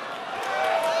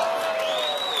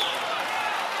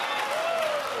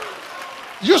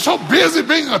 You're so busy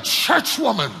being a church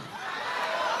woman.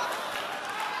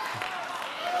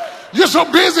 You're so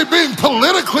busy being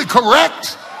politically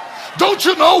correct. Don't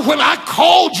you know when I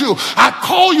called you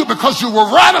because you were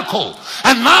radical,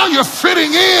 and now you're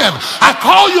fitting in. I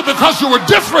called you because you were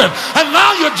different, and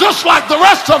now you're just like the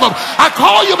rest of them. I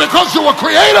called you because you were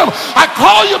creative. I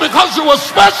called you because you were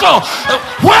special.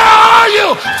 Where are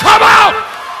you? Come out.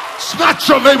 Snatch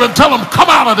your neighbor and tell them, come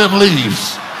out of them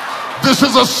leaves. This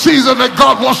is a season that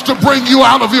God wants to bring you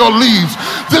out of your leaves.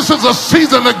 This is a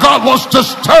season that God wants to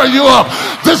stir you up.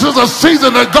 This is a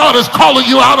season that God is calling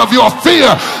you out of your fear.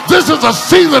 This is a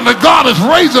season that God is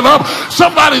raising up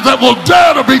somebody that will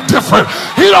dare to be different.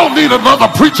 He don't need another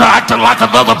preacher acting like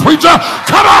another preacher.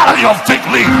 Come out of your fig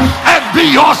leaf and be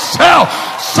yourself.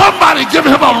 Somebody give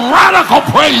him a radical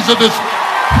praise in this.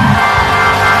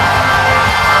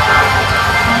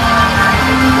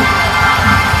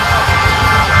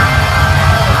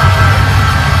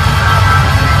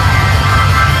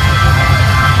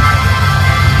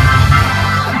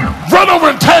 Run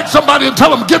over and tag somebody and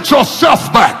tell them, get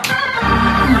yourself back.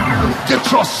 Get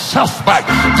yourself back.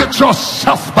 Get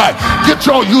yourself back. Get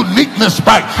your uniqueness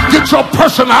back. Get your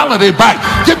personality back.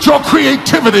 Get your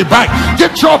creativity back.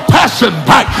 Get your passion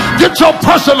back. Get your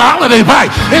personality back.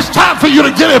 It's time for you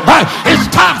to get it back. It's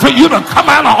time for you to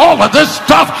come out of all of this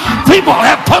stuff people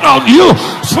have put on you.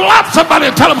 Slap somebody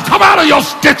and tell them, come out of your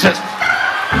stitches.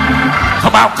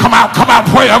 Come out, come out, come out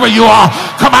wherever you are.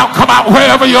 Come out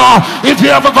wherever you are. If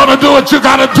you're ever going to do it, you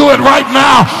got to do it right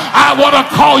now. I want to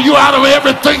call you out of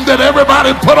everything that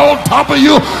everybody put on top of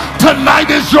you.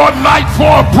 Tonight is your night for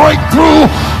a breakthrough.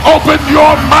 Open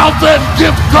your mouth and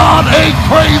give God a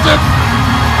praise.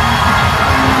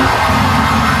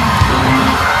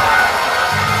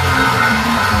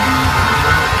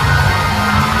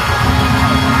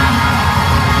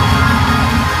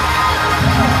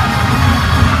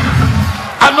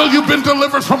 I know you've been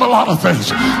delivered from a lot of things.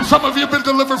 Some of you have been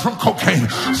delivered from cocaine.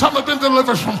 Some have been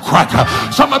delivered from crack.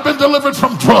 Some have been delivered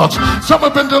from drugs. Some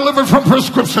have been delivered from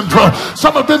prescription drugs.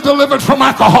 Some have been delivered from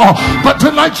alcohol. But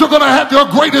tonight you're going to have your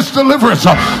greatest deliverance.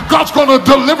 God's going to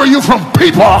deliver you from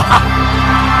people.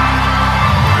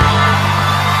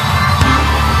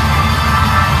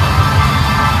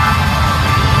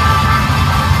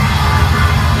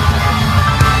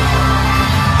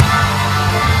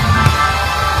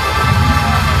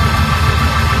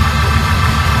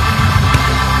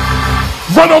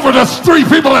 Run over to 3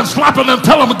 people and slap them and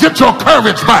tell them, get your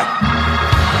courage back.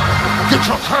 Get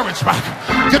your courage back.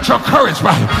 Get your courage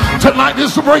back. Tonight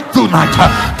is the breakthrough night.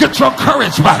 Get your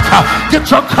courage back. Get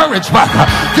your courage back.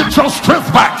 Get your strength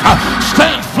back.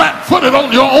 Stand flat-footed on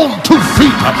your own 2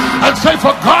 feet and say,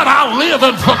 for God I'll live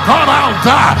and for God I'll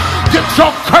die. Get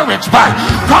your courage back.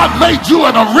 God made you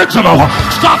an original.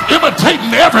 Stop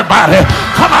imitating everybody.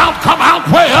 Come out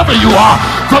wherever you are.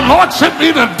 The Lord sent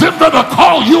me to Denver to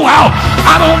call you out.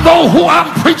 I don't know who I'm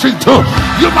preaching to.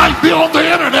 You might be on the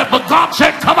internet, but God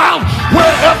said come out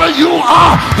wherever you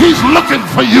are. He's looking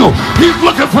for you. He's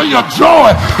looking for your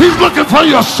joy. He's looking for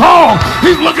your song.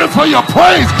 He's looking for your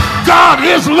praise. God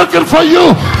is looking for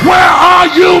you. Where are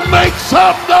you? Make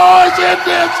some noise in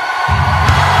this.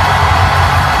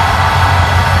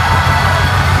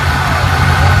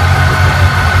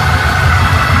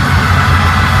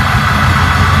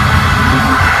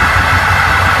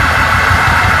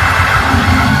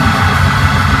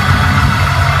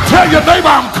 Tell your neighbor,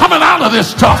 I'm coming out of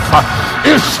this stuff.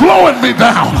 It's slowing me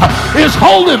down. It's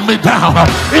holding me down.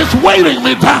 It's weighting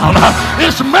me down.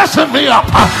 It's messing me up.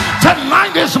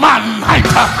 Tonight is my night.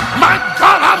 My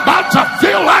God, I'm about to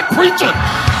feel like preaching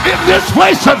in this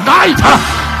place tonight.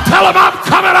 Tell him I'm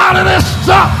coming out of this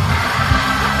stuff.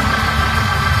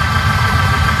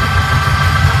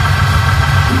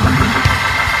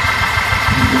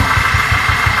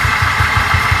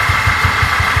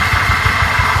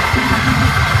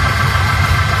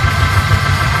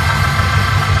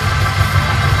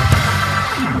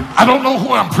 I don't know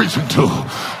who I'm preaching to.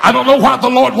 I don't know why the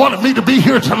Lord wanted me to be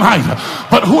here tonight,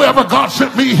 but whoever God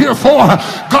sent me here for,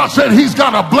 God said he's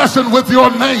got a blessing with your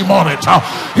name on it.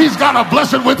 He's got a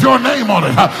blessing with your name on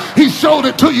it. He showed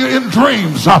it to you in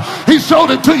dreams. He showed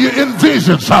it to you in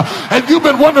visions. And you've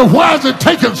been wondering, why is it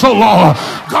taking so long?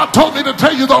 God told me to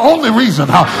tell you the only reason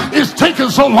it's taking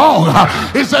so long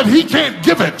is that he can't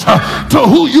give it to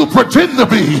who you pretend to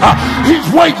be. He's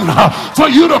waiting for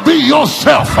you to be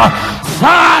yourself.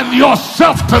 Find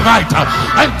yourself tonight.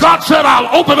 And God said,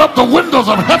 I'll open up the windows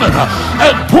of heaven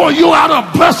and pour you out a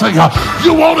blessing.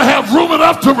 You won't have room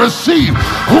enough to receive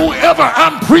whoever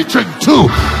I'm preaching to.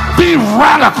 Be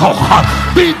radical.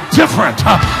 Be different.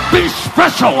 Be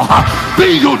special.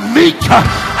 Be unique.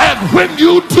 And when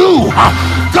you do,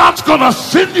 God's going to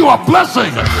send you a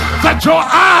blessing that your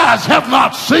eyes have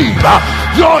not seen,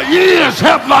 your ears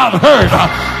have not heard.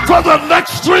 For the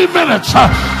next 3 minutes,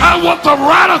 I want the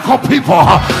radical people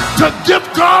to give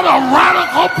God a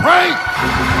radical praise.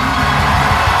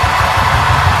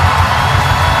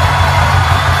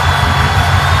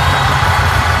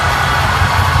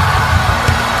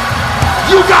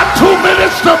 You got 2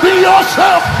 minutes to be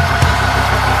yourself.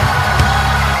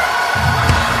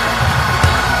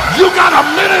 You got a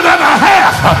minute and a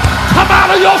half. Come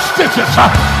out of your stitches.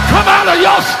 Come out of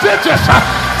your stitches.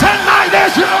 Tonight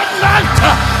is your night.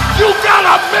 You got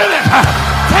a minute.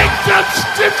 Take them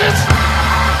stitches.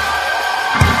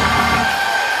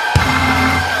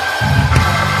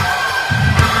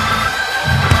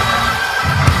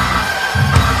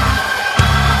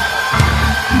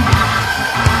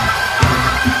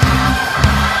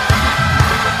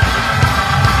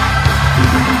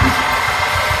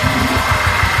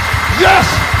 Yes,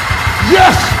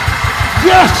 yes,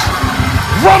 yes.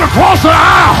 Run across the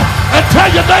aisle and tell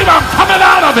your neighbor, I'm coming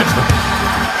out of it.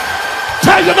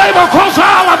 Tell your neighbor across the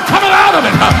aisle, I'm coming out of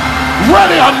it.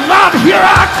 Ready or not, here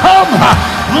I come.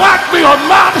 Like me or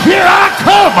not, here I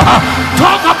come.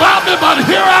 Talk about me, but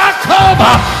here I come.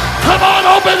 Come on,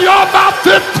 open your mouth.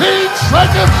 15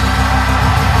 seconds.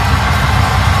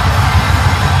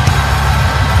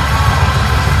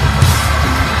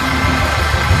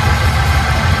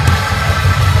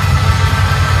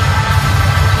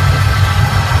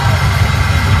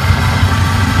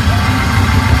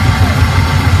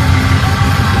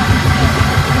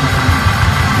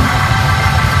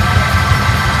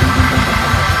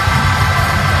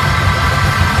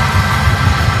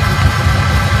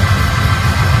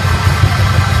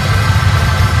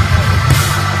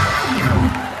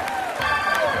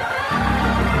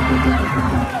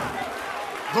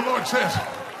 The Lord says,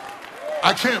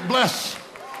 I can't bless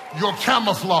your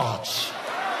camouflage.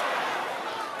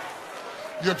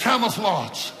 Your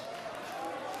camouflage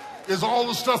is all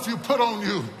the stuff you put on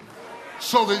you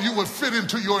so that you would fit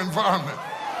into your environment.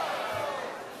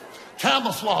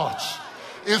 Camouflage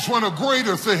is when a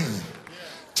greater thing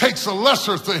takes a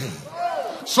lesser thing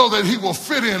so that he will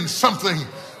fit in something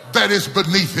that is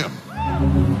beneath him.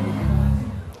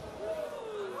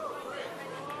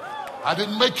 I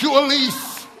didn't make you a leaf.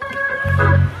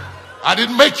 I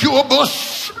didn't make you a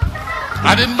bush.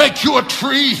 I didn't make you a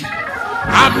tree.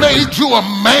 I made you a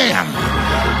man.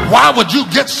 Why would you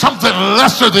get something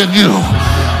lesser than you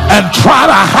and try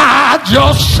to hide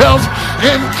yourself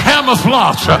in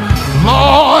camouflage?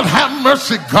 Lord have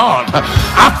mercy, God.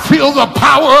 I feel the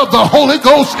power of the Holy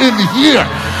Ghost in here.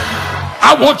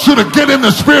 I want you to get in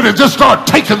the spirit and just start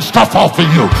taking stuff off of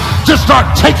you. Just start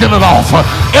taking it off.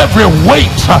 Every weight,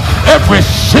 every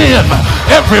sin,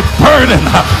 every burden,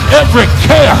 every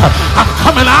care. I'm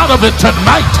coming out of it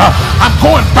tonight. I'm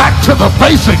going back to the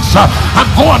basics. I'm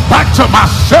going back to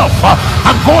myself.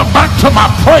 I'm going back to my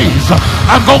praise.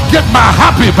 I'm going to get my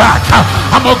happy back.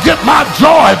 I'm going to get my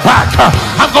joy back.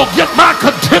 I'm going to get my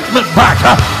contentment back.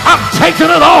 I'm taking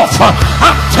it off.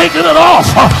 I'm taking it off.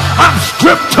 I'm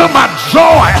stripped to my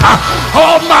joy.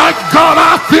 Oh my God,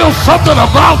 I feel something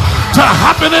about to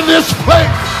happen in this place.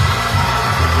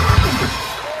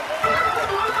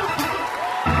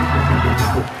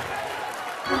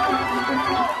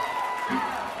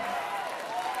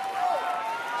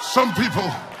 Some people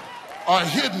are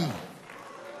hidden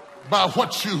by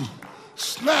what you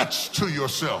snatch to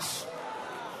yourself.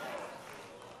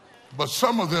 But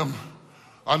some of them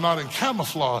are not in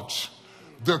camouflage.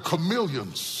 They're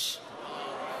chameleons.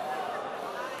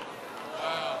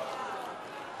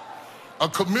 A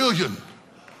chameleon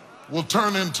will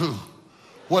turn into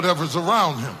whatever's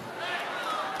around him.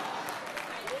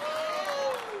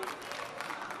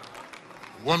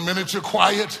 One minute you're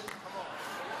quiet,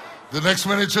 the next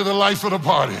minute you're the life of the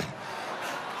party.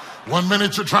 One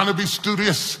minute you're trying to be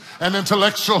studious and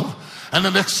intellectual, and the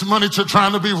next minute you're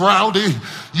trying to be rowdy.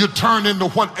 You turn into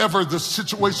whatever the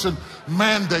situation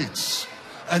mandates,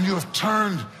 and you have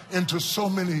turned into so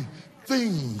many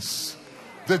things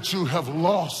that you have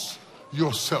lost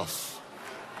yourself.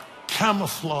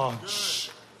 Camouflage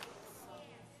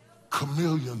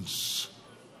chameleons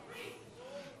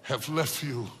have left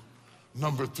you,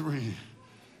 number 3,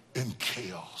 in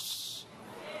chaos.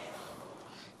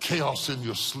 Chaos in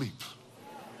your sleep.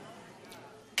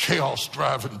 Chaos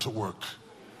driving to work.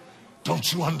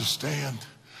 Don't you understand?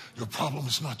 Your problem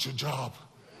is not your job.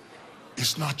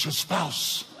 It's not your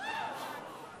spouse.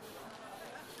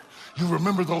 You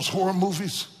remember those horror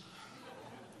movies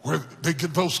where they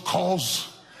get those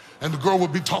calls and the girl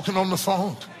would be talking on the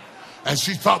phone and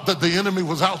she thought that the enemy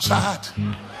was outside,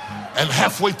 and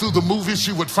halfway through the movie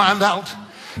she would find out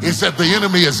is that the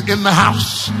enemy is in the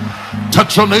house.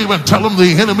 Touch your neighbor and tell them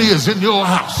the enemy is in your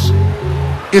house.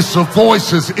 It's the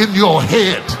voices in your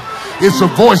head. It's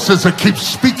the voices that keep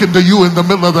speaking to you in the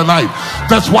middle of the night.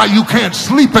 That's why you can't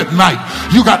sleep at night.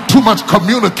 You got too much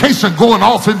communication going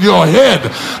off in your head.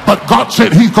 But God said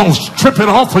he's going to strip it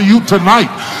off of you tonight.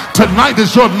 Tonight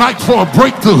is your night for a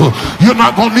breakthrough. You're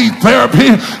not going to need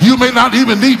therapy. You may not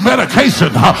even need medication.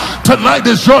 Tonight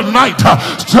is your night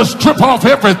to strip off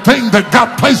everything that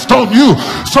got placed on you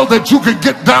so that you can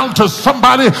get down to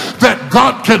somebody that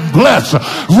God can bless.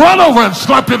 Run over and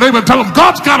slap your neighbor and tell him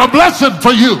God's got a blessing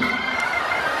for you.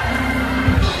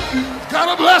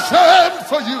 Got a blessing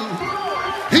for you.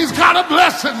 He's got a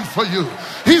blessing for you.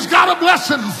 He's got a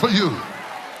blessing for you.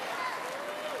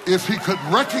 If he could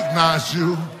recognize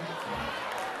you,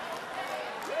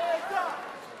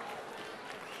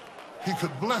 he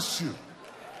could bless you.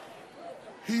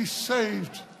 He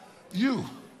saved you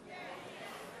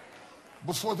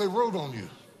before they wrote on you.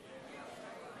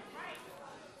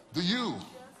 The you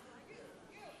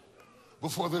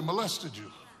before they molested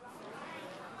you.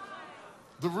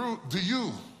 The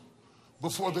you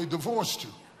before they divorced you.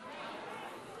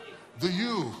 The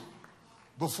you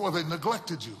before they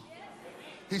neglected you.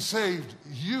 He saved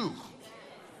you.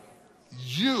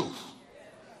 You.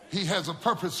 He has a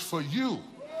purpose for you.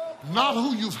 Not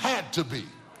who you've had to be.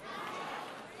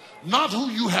 Not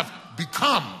who you have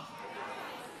become.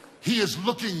 He is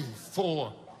looking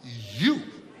for you.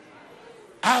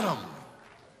 Adam,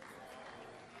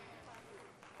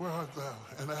 where art thou?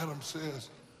 And Adam says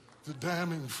the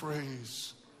damning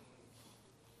phrase,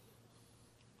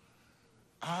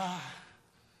 I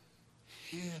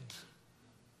hid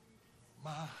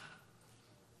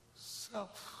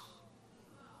myself.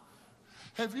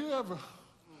 Have you ever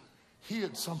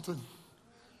hid something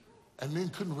and then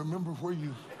couldn't remember where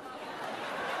you...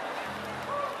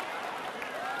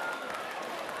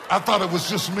 I thought it was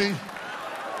just me.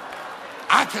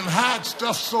 I can hide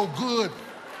stuff so good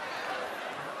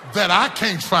that I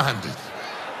can't find it.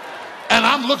 And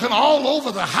I'm looking all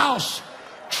over the house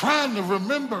trying to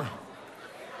remember.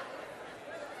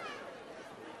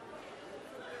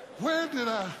 Where did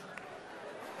I...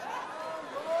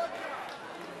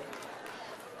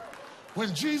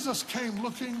 When Jesus came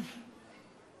looking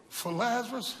for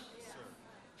Lazarus,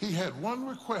 he had one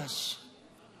request.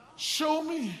 Show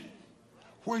me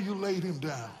where you laid him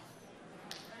down.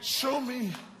 Show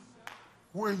me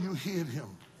where you hid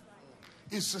him.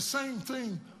 It's the same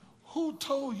thing. Who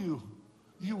told you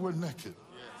you were naked?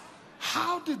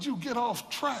 How did you get off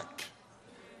track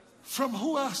from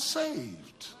who I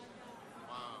saved?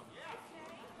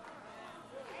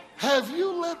 Have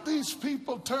you let these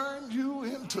people turn you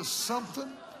into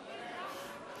something?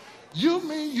 You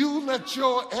mean you let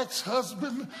your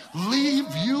ex-husband leave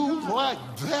you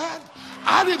like that?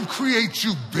 I didn't create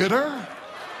you bitter.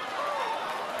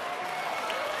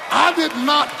 I did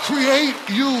not create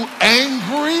you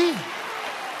angry.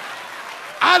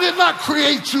 I did not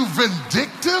create you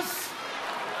vindictive.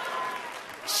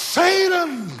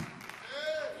 Satan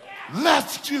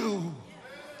left you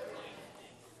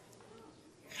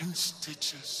in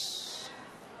stitches.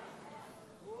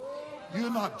 You're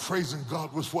not praising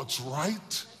God with what's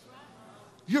right.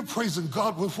 You're praising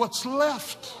God with what's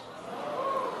left.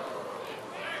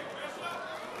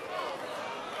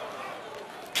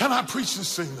 Can I preach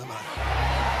this thing tonight?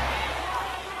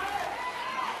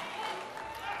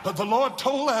 But the Lord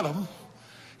told Adam,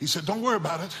 he said, don't worry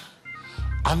about it.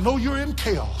 I know you're in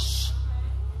chaos.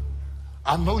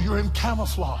 I know you're in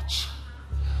camouflage.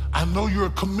 I know you're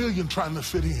a chameleon trying to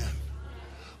fit in.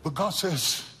 But God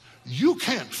says, you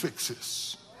can't fix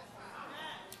this.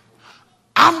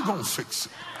 I'm going to fix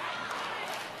it.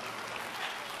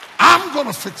 I'm going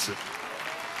to fix it.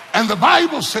 And the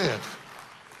Bible said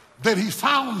that he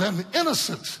found an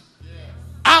innocent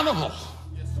animal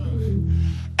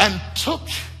and took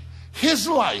his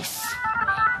life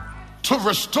to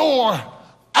restore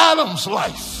Adam's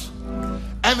life.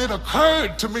 And it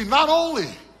occurred to me, not only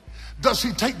does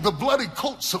he take the bloody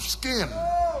coats of skin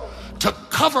to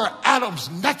cover Adam's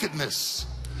nakedness,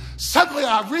 suddenly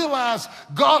I realized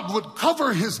God would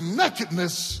cover his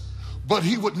nakedness, but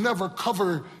he would never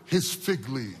cover his fig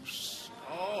leaves.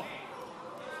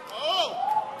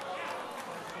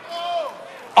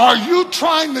 Are you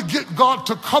trying to get God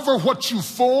to cover what you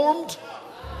formed?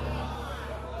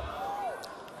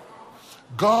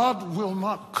 God will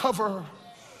not cover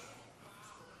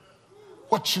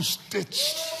what you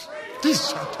stitched.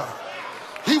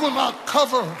 He will not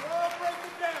cover.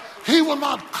 He will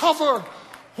not cover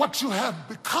what you have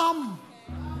become.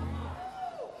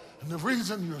 And the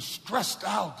reason you're stressed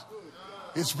out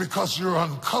is because you're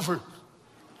uncovered.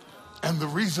 And the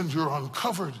reason you're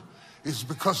uncovered is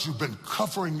because you've been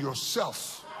covering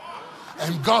yourself.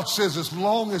 And God says, as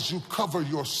long as you cover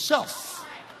yourself,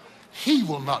 he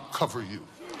will not cover you.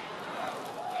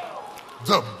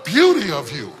 The beauty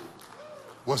of you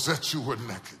was that you were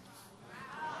naked.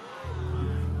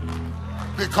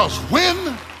 Because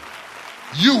when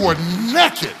you were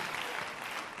naked,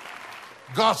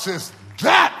 God says,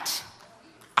 that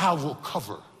I will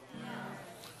cover.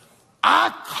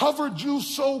 I covered you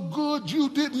so good you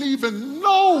didn't even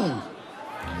know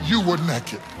you were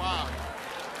naked.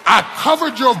 I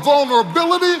covered your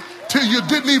vulnerability till you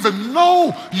didn't even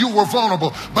know you were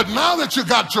vulnerable. But now that you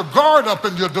got your guard up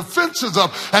and your defenses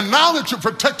up, and now that you're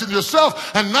protecting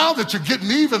yourself, and now that you're getting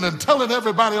even and telling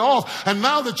everybody off, and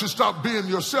now that you stop being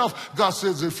yourself, God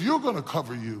says, if you're going to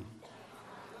cover you,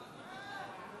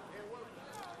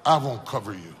 I won't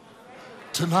cover you.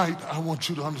 Tonight, I want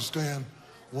you to understand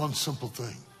one simple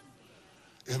thing.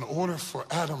 In order for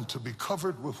Adam to be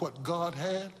covered with what God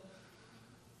had,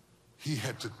 he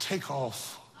had to take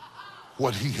off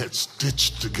what he had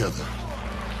stitched together.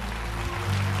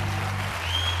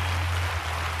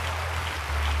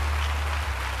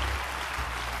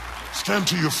 Stand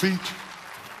to your feet.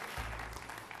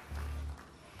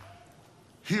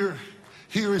 Here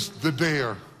is the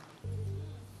dare.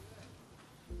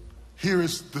 Here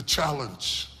is the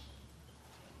challenge,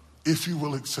 if you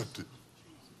will accept it.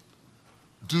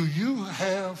 Do you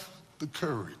have the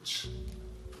courage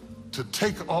to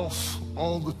take off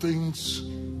all the things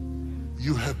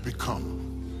you have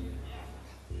become?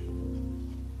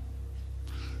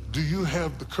 Do you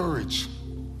have the courage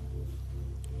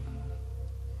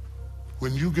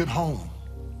when you get home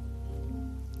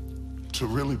to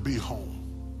really be home?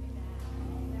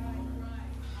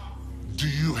 Do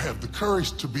you have the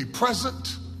courage to be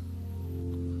present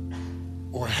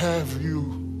Or have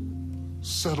you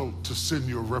settled to send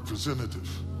your representative?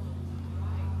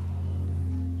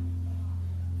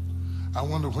 I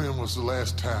wonder when was the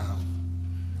last time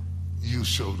you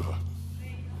showed up.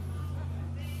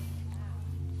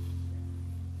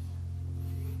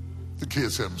 The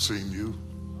kids haven't seen you.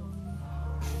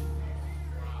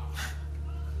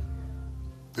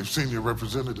 They've seen your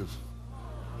representative.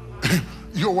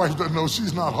 Your wife doesn't know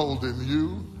she's not holding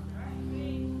you.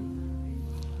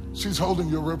 She's holding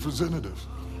your representative.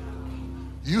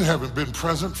 You haven't been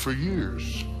present for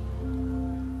years.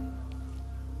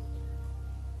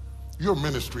 Your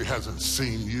ministry hasn't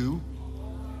seen you.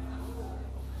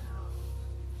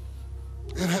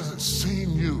 It hasn't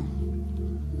seen you.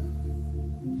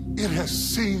 It has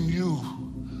seen you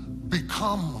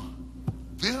become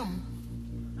them.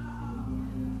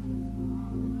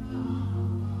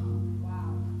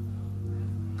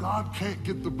 God can't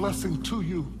get the blessing to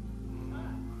you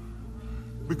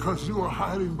because you are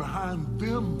hiding behind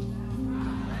them.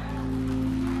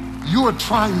 You are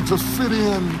trying to fit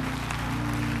in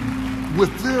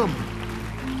with them.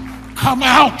 Come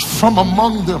out from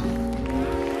among them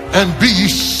and be ye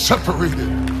separated,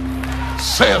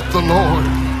 saith the Lord,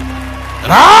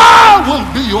 and I will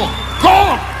be your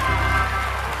God.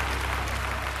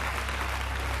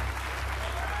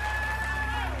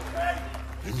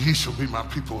 And ye shall be my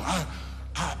people. I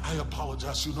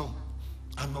apologize. You know,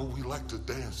 I know we like to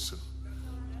dance and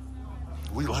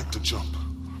we like to jump,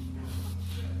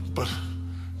 but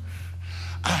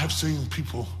I have seen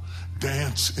people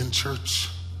dance in church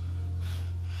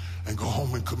and go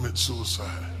home and commit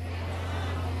suicide.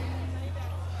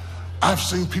 I've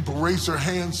seen people raise their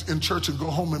hands in church and go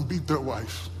home and beat their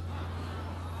wife.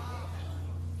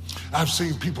 I've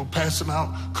seen people passing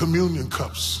out communion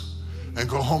cups and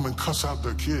go home and cuss out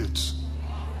their kids.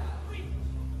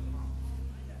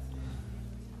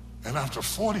 And after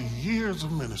 40 years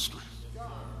of ministry,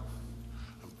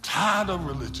 I'm tired of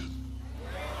religion.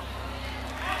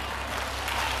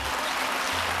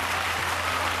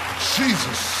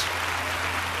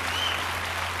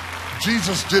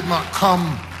 Jesus did not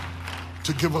come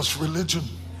to give us religion.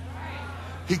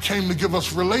 He came to give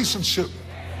us relationship.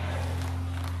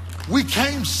 We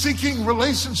came seeking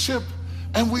relationship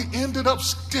and we ended up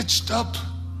stitched up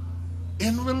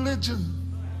in religion.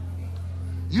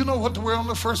 You know what to wear on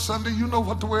the first Sunday. You know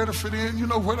what to wear to fit in. You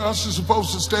know where the usher's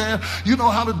supposed to stand. You know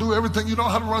how to do everything. You know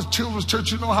how to run children's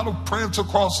church. You know how to prance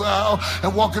across the aisle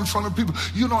and walk in front of people.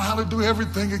 You know how to do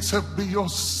everything except be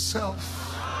yourself.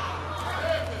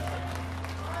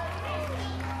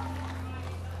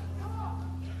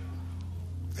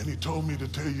 And he told me to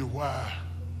tell you why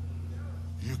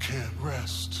you can't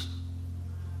rest.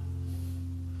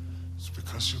 It's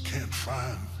because you can't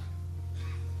find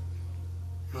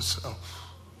yourself.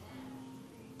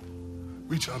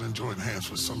 Reach out and join hands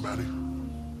with somebody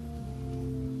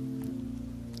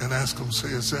and ask them, say,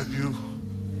 is that you?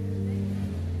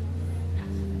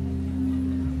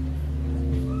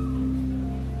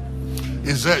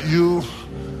 Is that you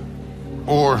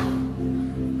or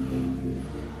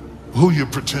who you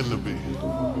pretend to be?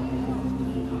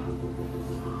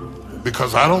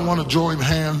 Because I don't want to join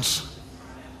hands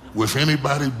with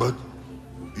anybody but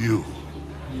you.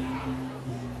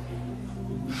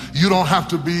 You don't have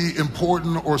to be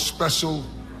important or special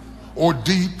or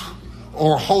deep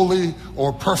or holy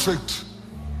or perfect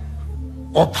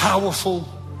or powerful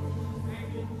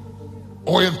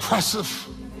or impressive.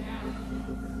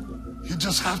 You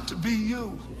just have to be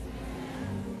you.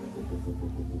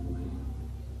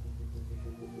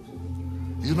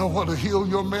 You know what will heal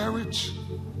your marriage?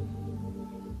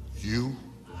 You.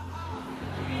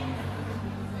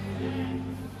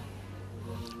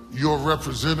 Your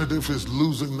representative is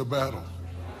losing the battle.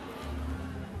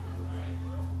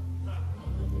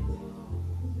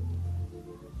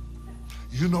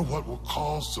 You know what will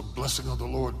cause the blessing of the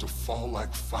Lord to fall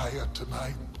like fire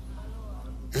tonight?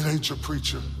 It ain't your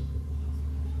preacher.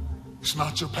 It's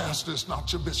not your pastor. It's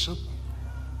not your bishop.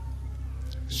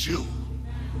 It's you.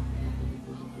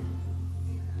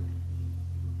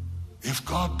 If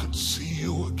God could see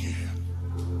you again,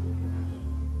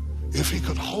 if he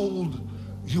could hold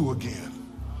you again,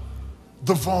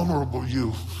 the vulnerable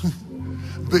you,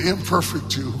 the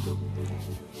imperfect you,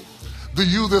 the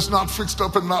you that's not fixed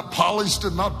up and not polished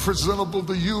and not presentable,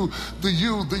 the you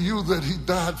that he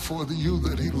died for, the you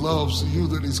that he loves, the you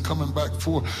that he's coming back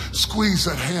for. Squeeze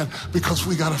that hand, because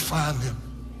we got to find him.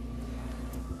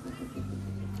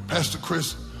 Pastor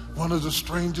Chris, one of the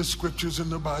strangest scriptures in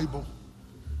the Bible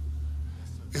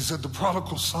is that the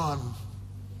prodigal son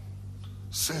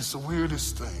says the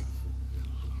weirdest thing.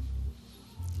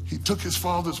 He took his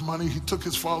father's money, he took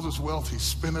his father's wealth, he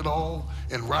spent it all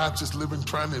in riotous living,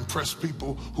 trying to impress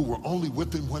people who were only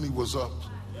with him when he was up.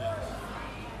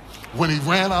 When he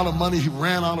ran out of money, he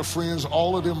ran out of friends,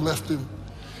 all of them left him.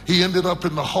 He ended up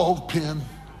in the hog pen,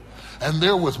 and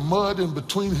there was mud in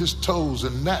between his toes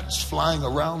and gnats flying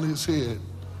around his head.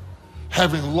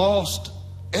 Having lost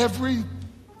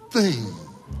everything,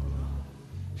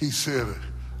 he said,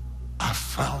 I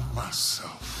found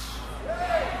myself.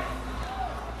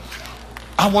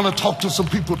 I want to talk to some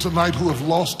people tonight who have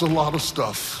lost a lot of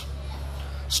stuff.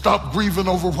 Stop grieving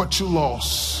over what you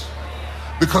lost,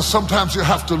 because sometimes you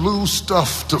have to lose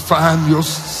stuff to find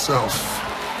yourself.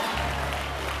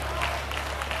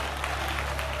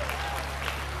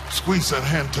 Squeeze that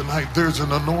hand tonight. There's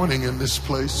an anointing in this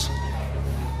place.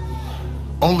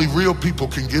 Only real people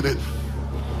can get it.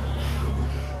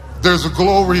 There's a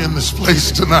glory in this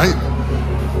place tonight.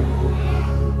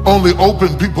 Only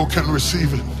open people can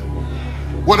receive it.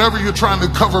 Whatever you're trying to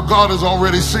cover, God has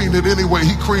already seen it anyway.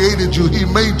 He created you. He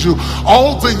made you.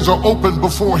 All things are open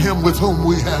before him with whom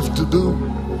we have to do.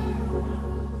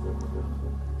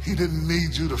 He didn't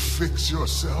need you to fix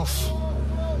yourself.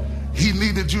 He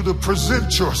needed you to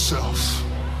present yourself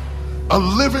a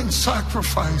living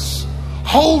sacrifice,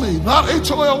 holy, not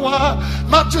H-O-L-Y,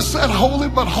 not just that holy,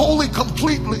 but holy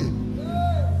completely,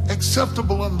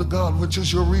 acceptable unto God, which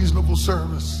is your reasonable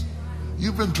service.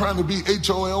 You've been trying to be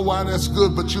H-O-L-Y, that's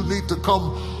good, but you need to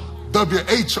come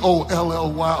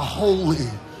W-H-O-L-L-Y, holy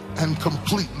and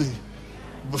completely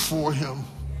before him.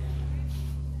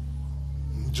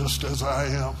 Just as I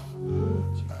am,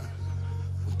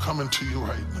 I'm coming to you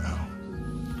right now.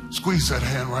 Squeeze that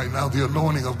hand right now. The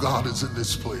anointing of God is in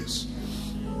this place.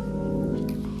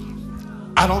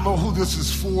 I don't know who this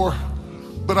is for,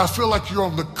 but I feel like you're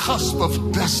on the cusp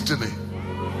of destiny.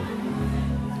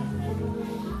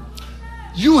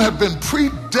 You have been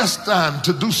predestined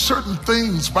to do certain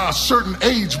things by a certain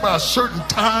age, by a certain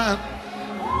time.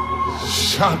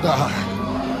 Shaddai.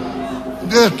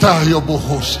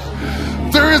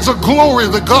 There is a glory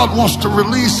that God wants to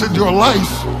release in your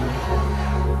life.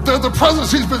 There's the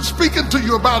presence he's been speaking to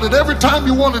you about it. Every time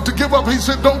you wanted to give up, he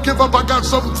said, don't give up. I got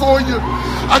something for you.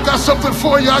 I got something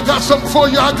for you. I got something for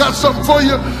you. I got something for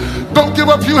you. Don't give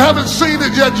up. You haven't seen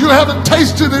it yet. You haven't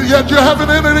tasted it yet. You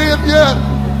haven't entered in yet.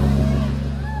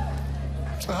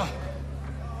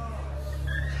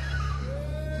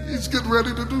 He's getting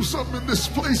ready to do something in this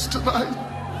place tonight.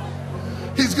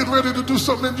 He's getting ready to do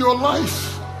something in your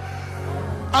life.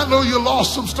 I know you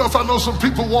lost some stuff. I know some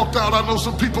people walked out. I know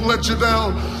some people let you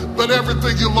down. But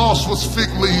everything you lost was fig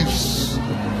leaves.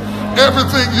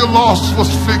 Everything you lost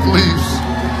was fig leaves.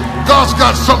 God's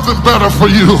got something better for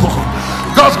you.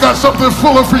 God's got something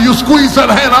fuller for you. Squeeze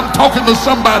that hand. I'm talking to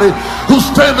somebody who's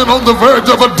standing on the verge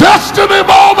of a destiny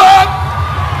moment.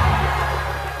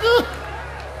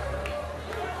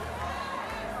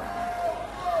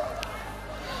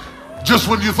 Just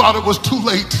when you thought it was too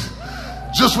late,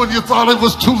 just when you thought it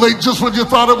was too late, just when you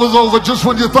thought it was over, just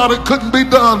when you thought it couldn't be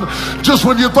done, just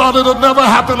when you thought it'll never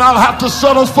happen, I'll have to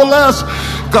settle for less.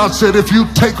 God said, if you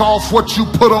take off what you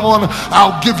put on,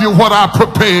 I'll give you what I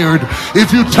prepared.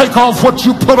 If you take off what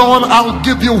you put on, I'll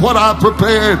give you what I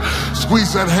prepared.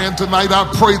 Squeeze that hand tonight. I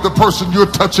pray the person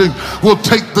you're touching will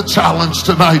take the challenge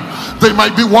tonight. They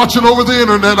might be watching over the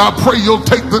internet. I pray you'll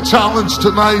take the challenge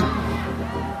tonight.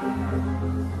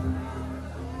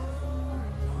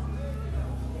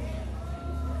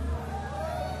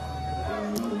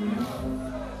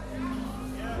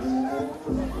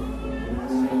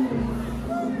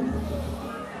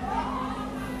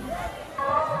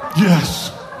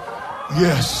 Yes,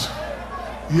 yes,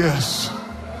 yes,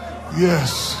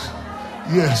 yes,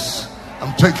 yes.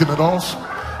 I'm taking it off.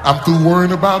 I'm through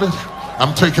worrying about it.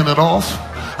 I'm taking it off.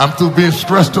 I'm through being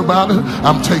stressed about it.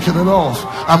 I'm taking it off.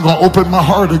 I'm going to open my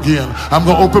heart again. I'm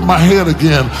going to open my head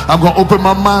again. I'm going to open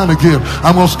my mind again.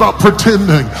 I'm going to stop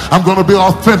pretending. I'm going to be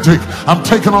authentic. I'm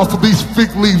taking off of these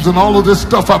fig leaves and all of this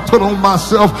stuff I put on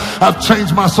myself. I've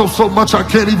changed myself so much I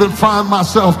can't even find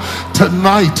myself.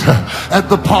 Tonight at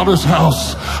the Potter's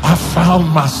house, I found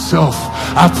myself.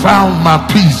 I found my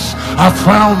peace. I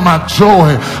found my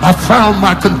joy. I found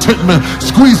my contentment.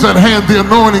 Squeeze that hand. The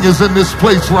anointing is in this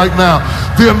place right now.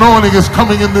 The anointing is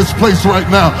coming in this place right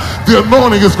now. The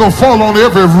anointing is going to fall on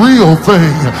every real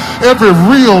thing, every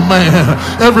real man,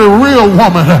 every real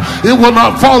woman. It will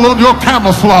not fall on your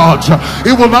camouflage.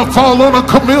 It will not fall on a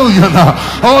chameleon.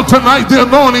 Oh, tonight the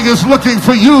anointing is looking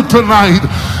for you tonight.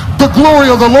 The glory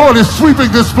of the Lord is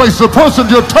sweeping this place. The person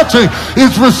you're touching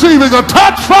is receiving a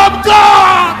touch from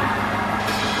God.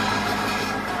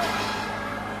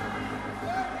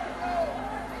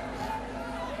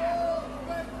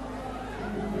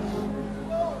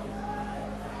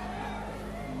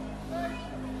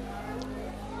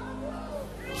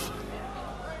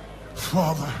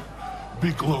 Father,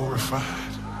 be glorified.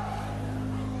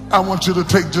 I want you to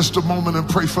take just a moment and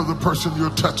pray for the person you're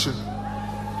touching.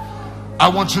 I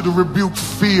want you to rebuke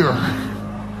fear.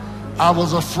 I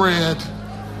was afraid.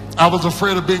 I was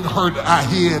afraid of being hurt. I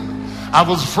hid. I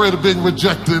was afraid of being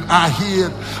rejected. I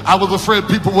hid. I was afraid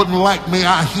people wouldn't like me.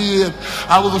 I hid.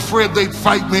 I was afraid they'd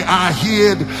fight me. I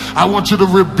hid. I want you to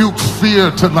rebuke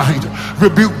fear tonight.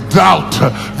 Rebuke doubt.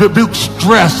 Rebuke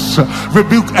stress.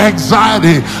 Rebuke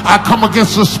anxiety. I come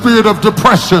against the spirit of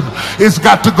depression. It's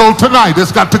got to go tonight.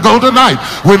 It's got to go tonight.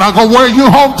 We're not going to wear you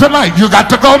home tonight. You got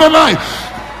to go tonight.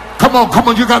 Come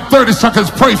on, you got 30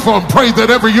 seconds. Pray for them. Pray that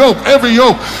every yoke,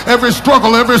 every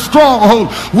struggle, every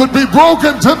stronghold would be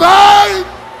broken tonight.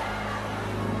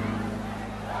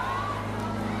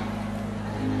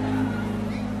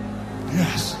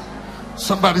 Yes.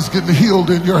 Somebody's getting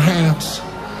healed in your hands.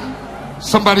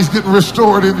 Somebody's getting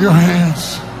restored in your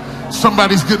hands.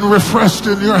 Somebody's getting refreshed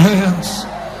in your hands.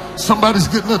 Somebody's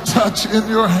getting a touch in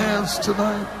your hands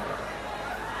tonight.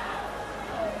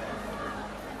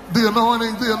 The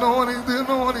anointing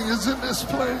is in this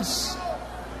place.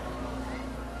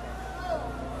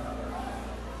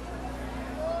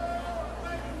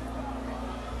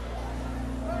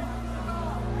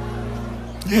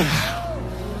 Yeah,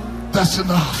 that's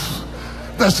enough.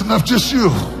 That's enough. Just you,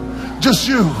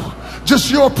 just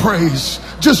your praise,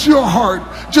 just your heart,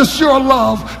 just your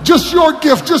love, just your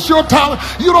gift, just your talent.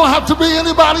 You don't have to be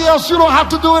anybody else. You don't have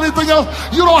to do anything else.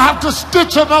 You don't have to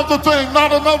stitch another thing,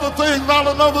 not another thing, not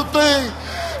another thing.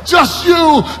 Just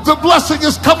you. The blessing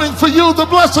is coming for you. The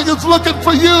blessing is looking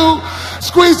for you.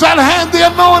 Squeeze that hand. The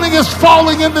anointing is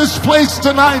falling in this place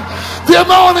tonight. The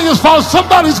anointing is falling.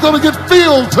 Somebody's going to get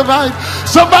filled tonight.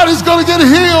 Somebody's going to get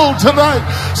healed tonight.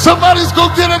 Somebody's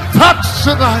going to get a touch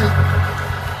tonight.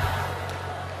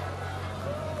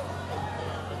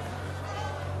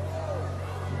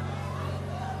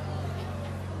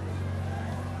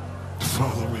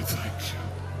 Father, we thank you.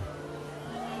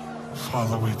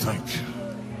 Father, we thank you.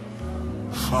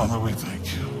 Father, we thank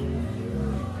you.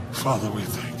 Father, we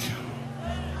thank you.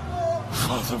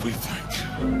 Father, we thank you.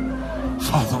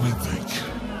 Father, we thank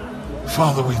you.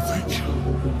 Father, we thank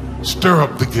you. Stir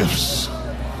up the gifts.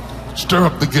 Stir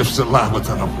up the gifts that lie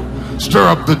within them. Stir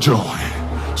up the joy.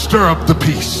 Stir up the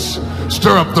peace.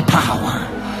 Stir up the power.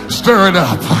 Stir it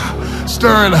up.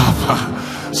 Stir it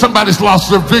up. Somebody's lost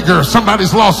their vigor.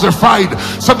 Somebody's lost their fight.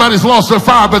 Somebody's lost their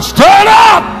fire. But stir it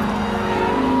up.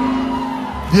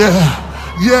 Yeah.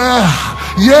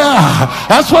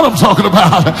 That's what I'm talking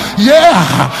about.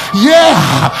 Yeah.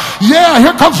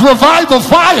 Here comes revival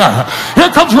fire.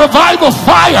 Here comes revival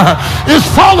fire. It's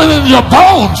falling in your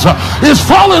bones. It's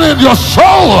falling in your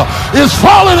soul. It's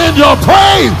falling in your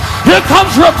brain. Here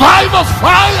comes revival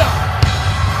fire.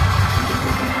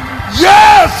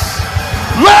 Yes.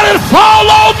 Let it fall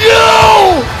on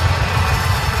you.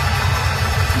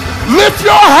 Lift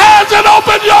your hands and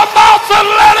open your mouth and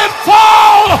let it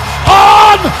fall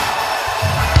on.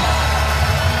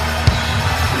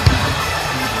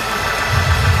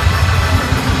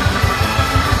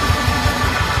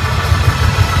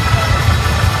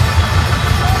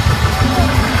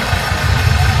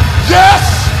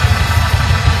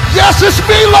 Yes, it's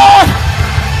me, Lord.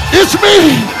 It's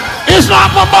me. It's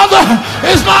not my mother.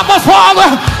 It's not my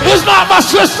father. It's not my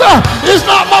sister. It's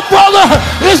not my brother.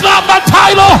 It's not my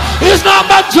title. It's not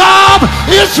my job.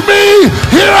 It's me.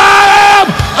 Here I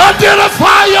am.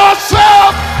 Identify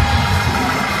yourself.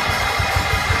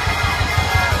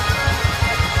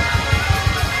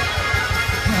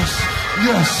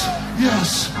 Yes.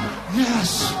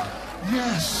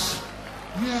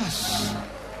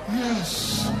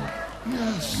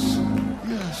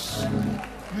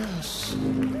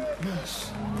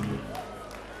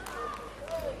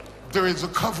 There is a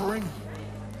covering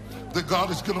that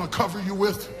God is going to cover you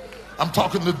with. I'm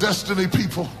talking to destiny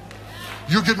people.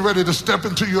 You're getting ready to step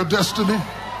into your destiny.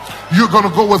 You're going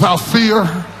to go without fear.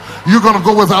 You're going to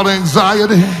go without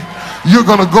anxiety. You're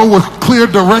going to go with clear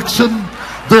direction.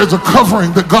 There's a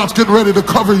covering that God's getting ready to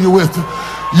cover you with.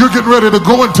 You're getting ready to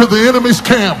go into the enemy's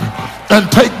camp and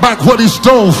take back what he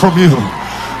stole from you.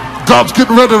 God's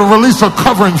getting ready to release a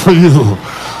covering for you.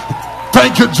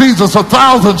 Thank you, Jesus.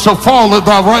 1,000 shall fall at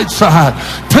thy right side,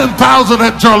 10,000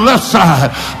 at your left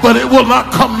side, but it will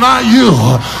not come nigh you,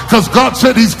 because God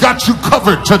said he's got you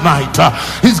covered tonight.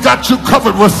 He's got you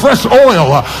covered with fresh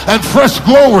oil and fresh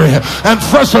glory and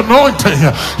fresh anointing.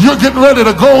 You're getting ready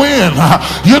to go in.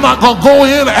 You're not going to go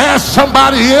in as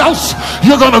somebody else.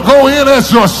 You're going to go in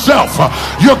as yourself.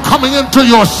 You're coming into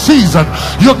your season.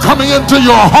 You're coming into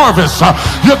your harvest.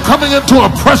 You're coming into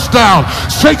a pressed down,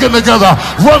 shaken together,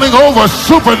 running over, a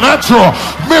supernatural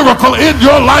miracle in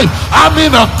your life. I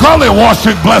mean a gully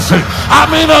washing blessing. I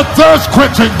mean a thirst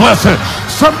quenching blessing.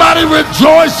 Somebody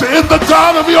rejoice in the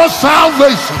God of your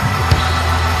salvation.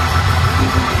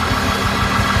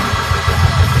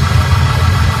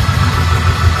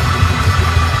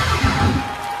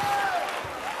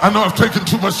 I know I've taken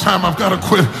too much time. I've got to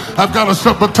quit. I've got to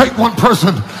stop. But take one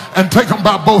person and take them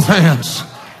by both hands.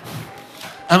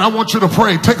 And I want you to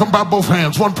pray. Take them by both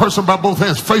hands. One person by both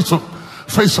hands. Face them.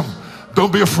 Face them.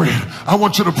 Don't be afraid. I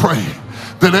want you to pray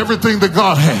that everything that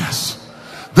God has,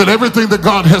 that everything that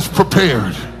God has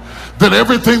prepared, that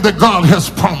everything that God has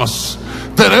promised,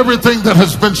 that everything that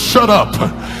has been shut up,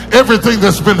 everything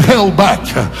that's been held back,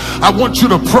 I want you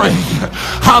to pray,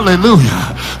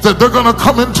 hallelujah, that they're going to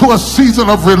come into a season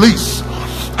of release.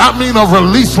 I mean a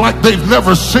release like they've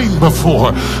never seen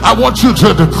before. I want you to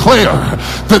declare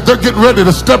that they're getting ready to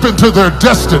step into their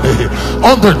destiny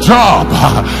on their job,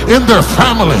 in their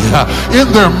family,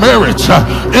 in their marriage,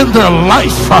 in their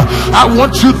life. I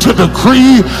want you to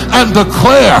decree and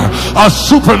declare a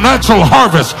supernatural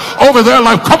harvest over their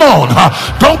life. Come on,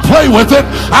 don't play with it.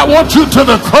 I want you to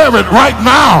declare it right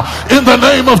now in the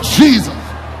name of Jesus.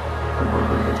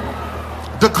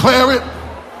 Declare it.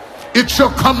 It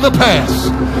shall come to pass.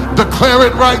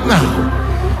 Declare it right now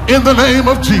in the name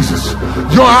of Jesus.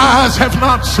 Your eyes have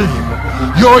not seen,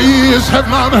 your ears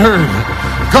have not heard.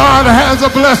 God has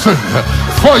a blessing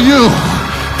for you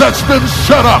that's been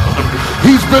shut up.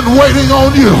 He's been waiting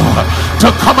on you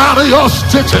to come out of your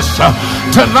stitches.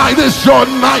 Tonight is your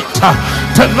night.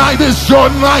 Tonight is your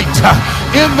night.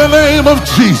 In the name of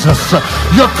Jesus,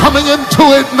 you're coming into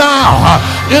it now.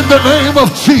 In the name of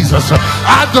Jesus,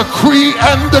 I decree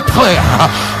and declare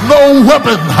no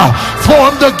weapon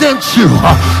formed against you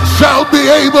shall be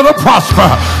able to prosper.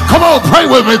 Come on, pray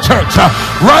with me, church.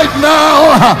 Right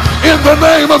now, in the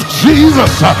name of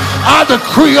Jesus, I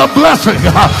decree a blessing.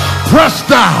 Pressed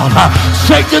down,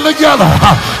 shaken together,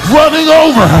 running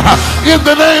over. In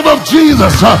the name of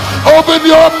Jesus, open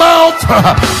your mouth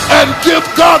and give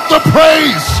God the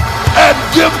praise and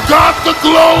give God the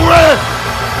glory.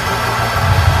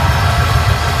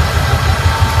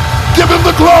 Give him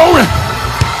the glory.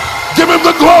 Give him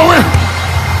the glory.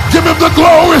 Give him the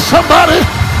glory, somebody.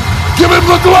 Give him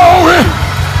the glory.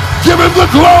 Give him the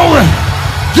glory.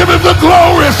 Give him the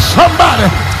glory, somebody.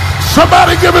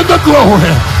 Somebody give him the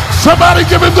glory. Somebody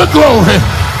give him the glory.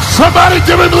 Somebody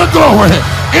give him the glory.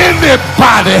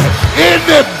 Anybody.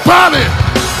 Anybody.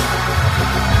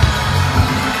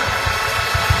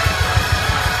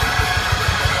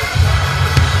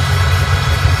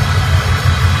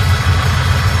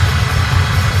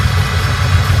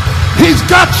 He's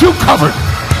got you covered.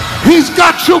 He's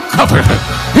got you covered.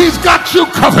 He's got you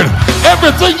covered.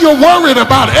 Everything you're worried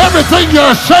about, everything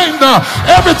you're ashamed of,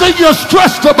 everything you're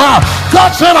stressed about, God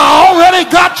said, I already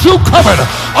got you covered.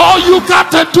 All you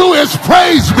got to do is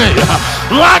praise me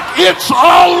like it's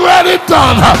already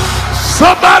done.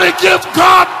 Somebody give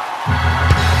God,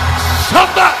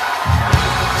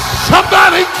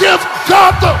 somebody give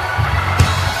God the,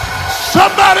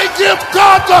 somebody give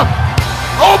God the,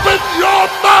 open your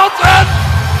mouth and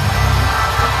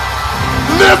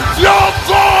lift your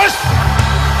voice.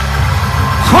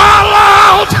 Cry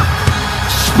loud.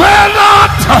 Spare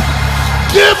not.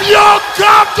 Give your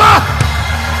God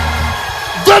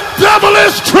the devil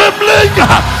is trembling.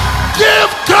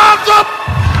 Give God the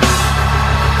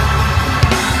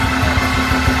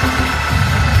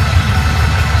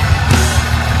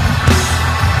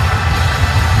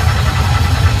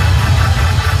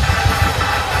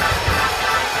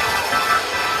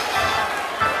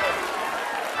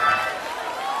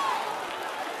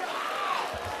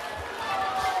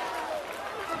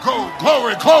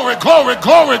glory, glory, glory,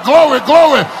 glory, glory,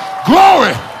 glory,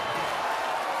 glory.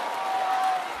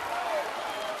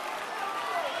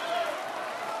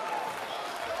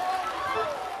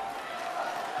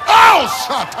 Oh,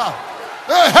 shut up.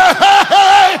 Hey, hey, hey,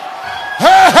 hey,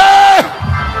 hey, hey.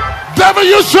 Devil,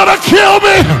 you should have killed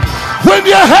me when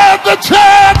you had the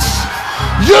chance.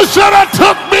 You should have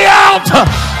took me out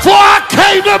before I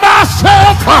came to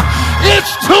myself.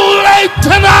 It's too late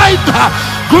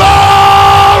tonight.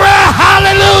 Glory,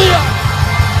 hallelujah.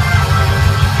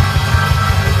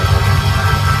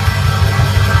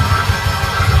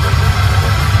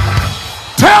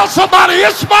 Tell somebody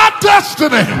it's my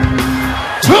destiny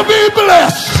to be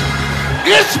blessed.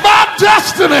 It's my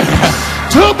destiny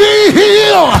to be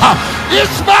healed.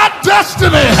 It's my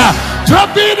destiny to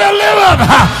be delivered.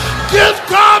 Give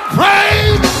God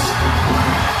praise.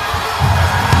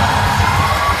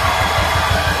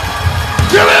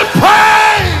 Give him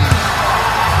praise.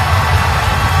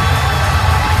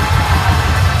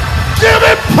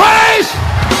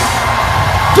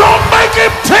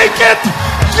 take it.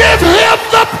 Give him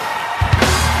the...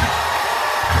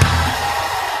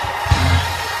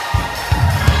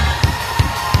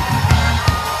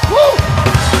 Woo.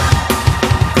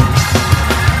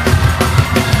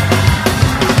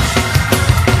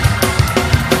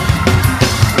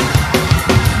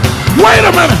 Wait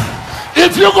a minute.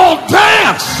 If you're going to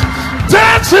dance,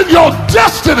 dance in your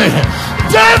destiny.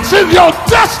 Dance in your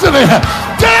destiny.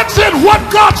 Dance in what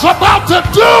God's about to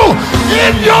do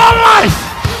in your life.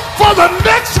 For the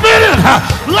next minute,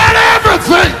 let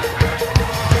everything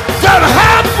that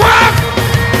have breath,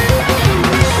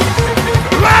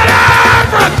 let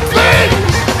everything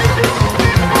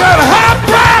that have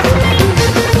breath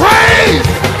praise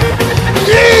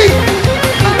ye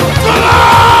the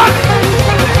Lord.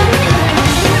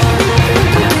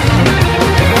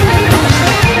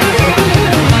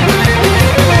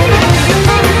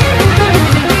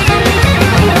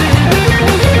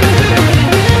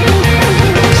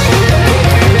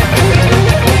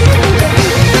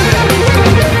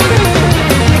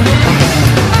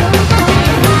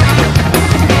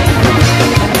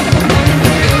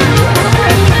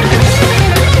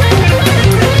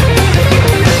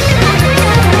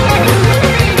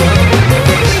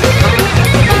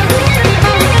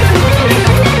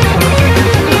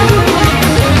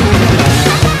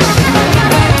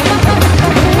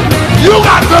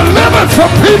 Delivered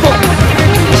from people.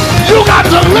 You got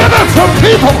delivered from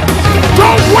people.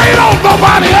 Don't wait on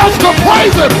nobody else to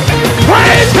praise him.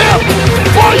 Praise him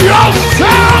for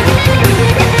yourself.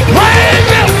 Praise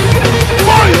him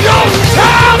for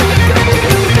yourself.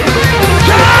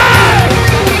 Yeah!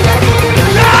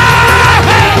 Yeah!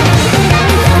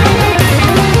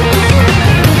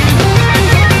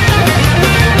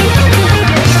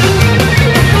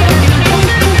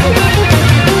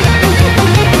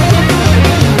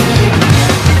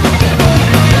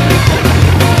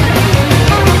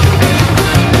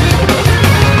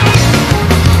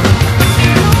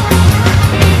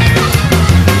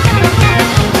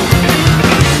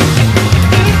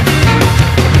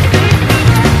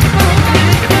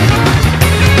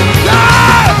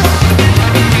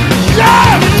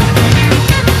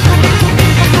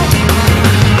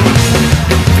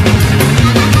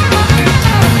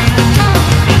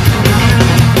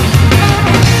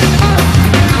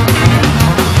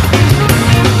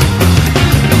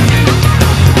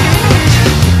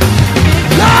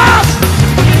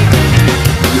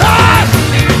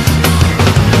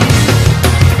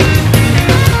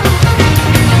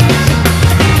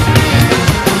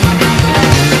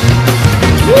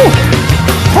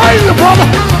 Praise him, brother.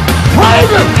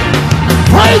 Praise him.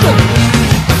 Praise him.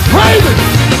 Praise him.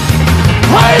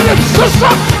 Praise him,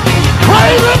 sister.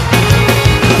 Praise him.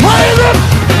 Praise him.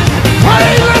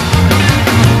 Praise him.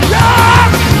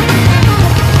 Yes.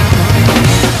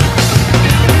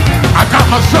 I got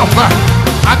myself back.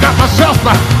 I got myself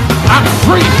back. I'm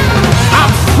free.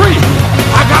 I'm free.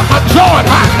 I got my joy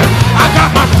back. I got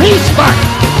my peace back.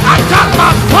 I got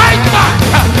my fight back.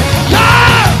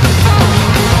 Yes.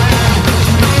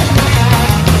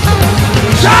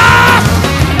 Yes!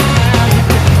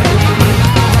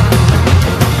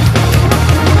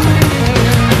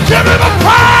 Give him a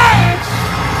praise!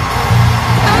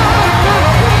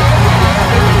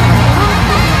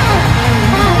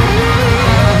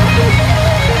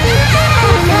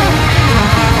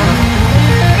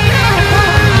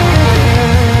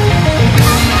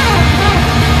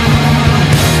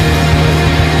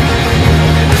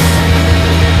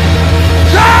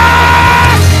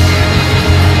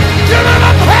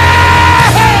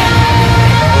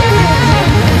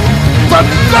 The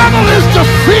devil is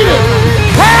defeated.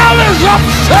 Hell is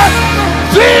upset.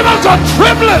 Demons are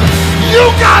trembling. You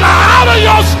got out of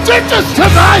your stitches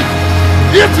tonight.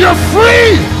 If you're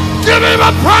free, give him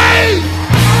a praise.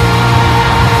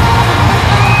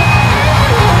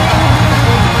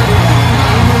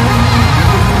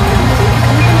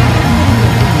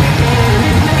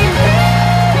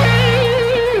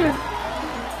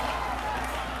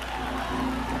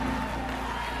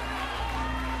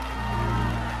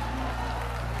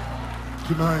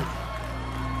 Tonight,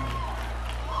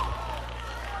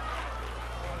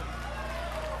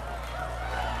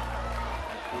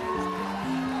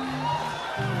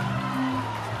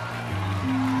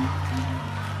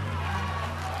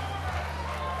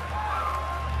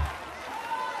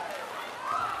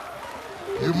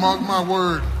 you mark my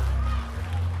word,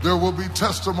 there will be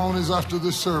testimonies after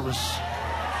this service.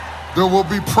 There will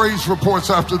be praise reports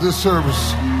after this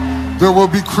service. There will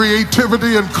be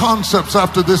creativity and concepts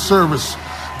after this service.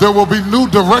 There will be new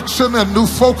direction and new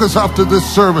focus after this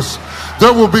service.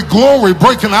 There will be glory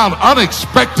breaking out,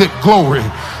 unexpected glory,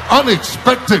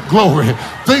 unexpected glory.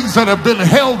 Things that have been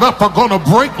held up are going to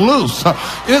break loose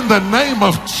in the name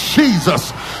of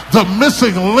Jesus. The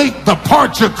missing link, the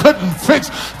part you couldn't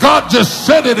fix, God just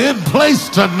set it in place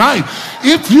tonight.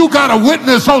 If you got a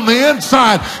witness on the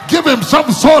inside, give him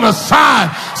some sort of sign,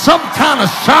 some kind of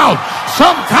shout,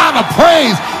 some kind of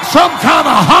praise, some kind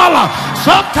of holler,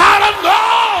 some kind of no.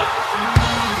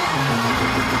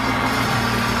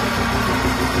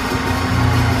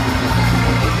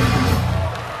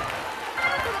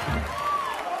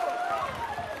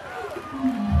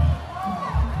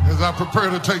 As I prepare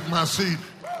to take my seat,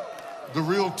 the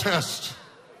real test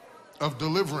of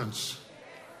deliverance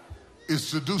is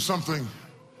to do something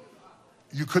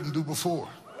you couldn't do before.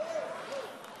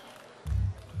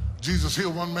 Jesus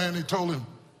healed one man. He told him,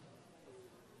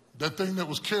 that thing that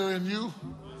was carrying you,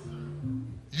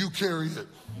 you carry it.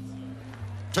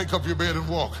 Take up your bed and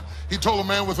walk. He told a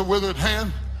man with a withered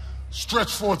hand,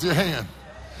 stretch forth your hand.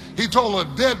 He told a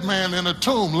dead man in a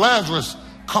tomb, Lazarus,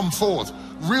 come forth.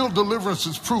 Real deliverance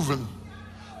is proven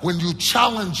when you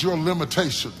challenge your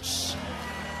limitations.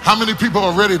 How many people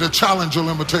are ready to challenge your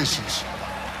limitations?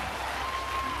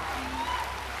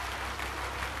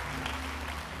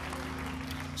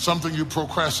 Something you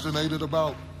procrastinated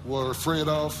about, were afraid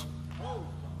of,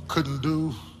 couldn't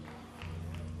do,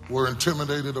 were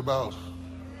intimidated about.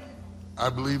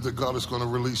 I believe that God is going to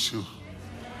release you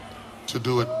to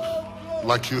do it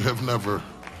like you have never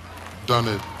done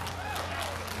it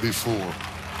before.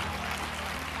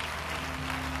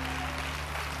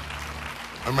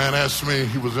 A man asked me,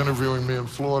 he was interviewing me in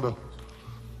Florida,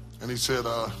 and he said,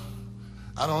 I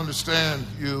don't understand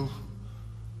you,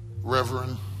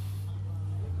 Reverend.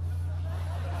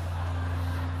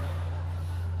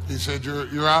 He said,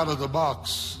 you're out of the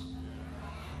box.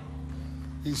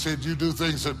 He said, you do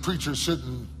things that preachers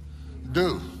shouldn't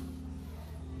do.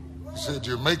 He said,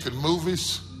 you're making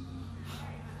movies.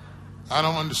 I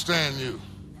don't understand you.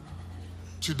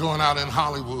 What you doing out in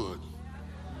Hollywood?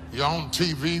 You're on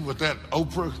TV with that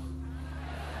Oprah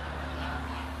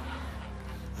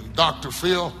and Dr.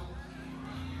 Phil.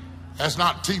 That's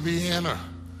not TBN or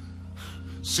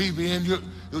CBN.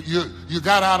 You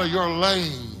got out of your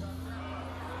lane.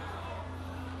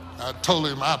 I told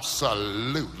him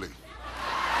absolutely.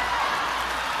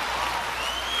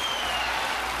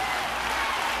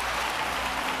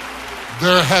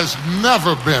 There has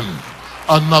never been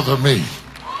another me.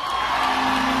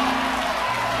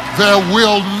 There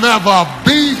will never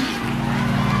be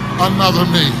another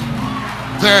me.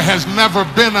 There has never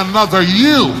been another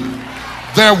you.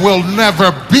 There will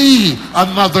never be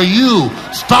another you.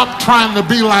 Stop trying to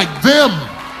be like them.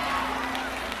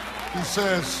 He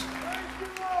says,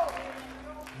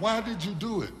 why did you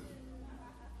do it?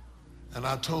 And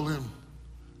I told him,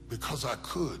 because I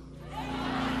could.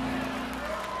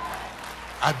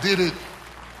 I did it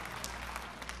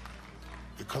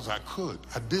because I could.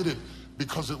 I did it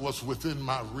because it was within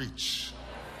my reach.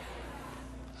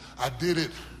 I did it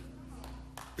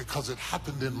because it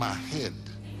happened in my head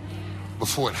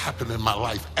before it happened in my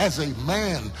life. As a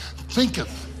man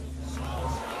thinketh,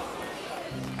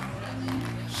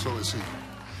 so is he.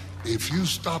 If you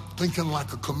stop thinking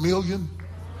like a chameleon,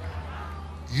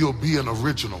 you'll be an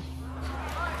original.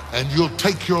 And you'll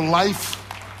take your life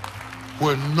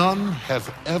where none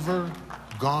have ever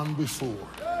gone before.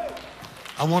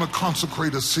 I want to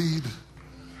consecrate a seed.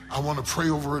 I want to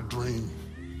pray over a dream.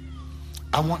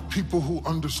 I want people who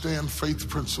understand faith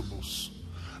principles.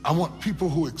 I want people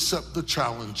who accept the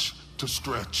challenge to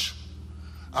stretch.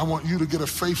 I want you to get a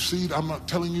faith seed. I'm not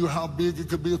telling you how big. It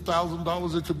could be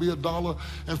 $1,000. It could be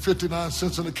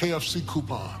 $1.59 in a KFC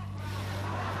coupon.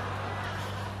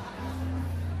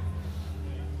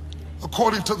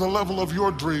 According to the level of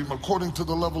your dream, according to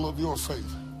the level of your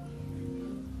faith.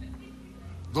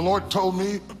 The Lord told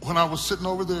me when I was sitting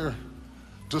over there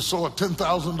to sow a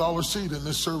 $10,000 seed in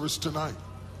this service tonight.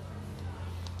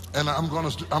 And I'm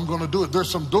gonna do it. There's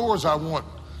some doors I want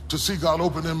to see God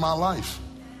open in my life.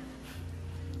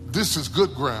 This is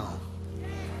good ground.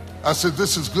 I said,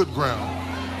 this is good ground.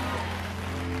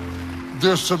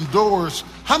 There's some doors.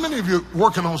 How many of you are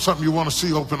working on something you want to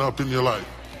see open up in your life?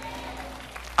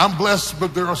 I'm blessed,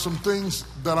 but there are some things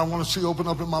that I want to see open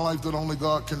up in my life that only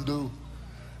God can do.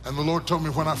 And the Lord told me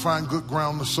when I find good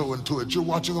ground to sow into it. You're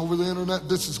watching over the internet.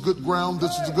 This is good ground.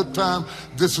 This is a good time.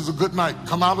 This is a good night.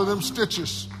 Come out of them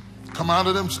stitches. Come out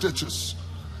of them stitches.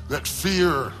 That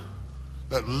fear,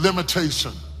 that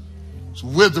limitation, it's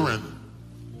withering.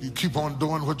 You keep on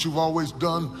doing what you've always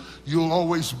done, you'll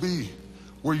always be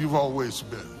where you've always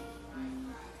been.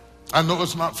 I know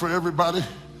it's not for everybody,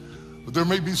 But there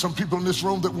may be some people in this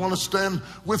room that want to stand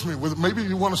with me. Maybe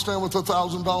you want to stand with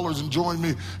 $1,000 and join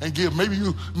me and give. Maybe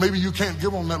you can't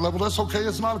give on that level. That's okay.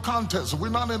 It's not a contest. We're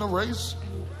not in a race.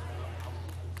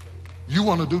 You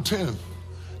want to do 10.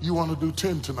 You want to do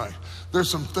 10 tonight. There's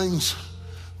some things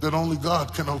that only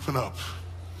God can open up,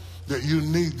 that you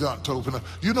need God to open up.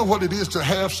 You know what it is to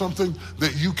have something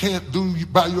that you can't do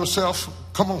by yourself?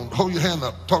 Come on, hold your hand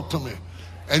up. Talk to me.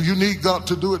 And you need God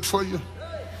to do it for you.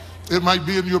 It might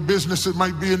be in your business. It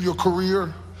might be in your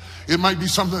career. It might be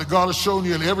something that God has shown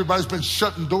you, and everybody's been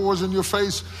shutting doors in your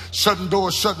face, shutting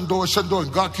doors, shutting doors, shutting doors.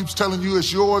 And God keeps telling you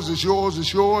it's yours, it's yours,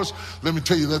 it's yours. Let me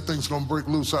tell you, that thing's going to break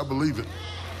loose. I believe it.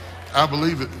 I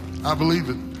believe it. I believe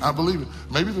it. I believe it.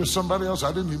 Maybe there's somebody else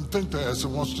I didn't even think to ask that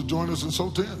wants to join us in sow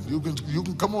 10. You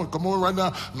can come on right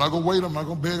now. I'm not going to wait. I'm not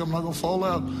going to beg. I'm not going to fall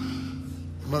out.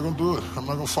 I'm not going to do it. I'm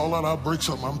not going to fall out. I'll break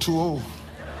something. I'm too old.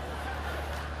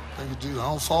 Thank you, Jesus. I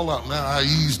don't fall out now. I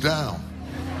ease down.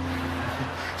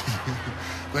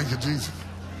 Thank you, Jesus.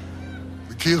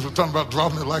 The kids were talking about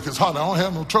dropping it like it's hot. I don't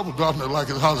have no trouble dropping it like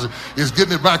it's hot. It's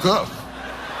getting it back up.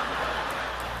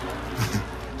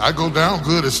 I go down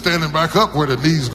good at standing back up where the knees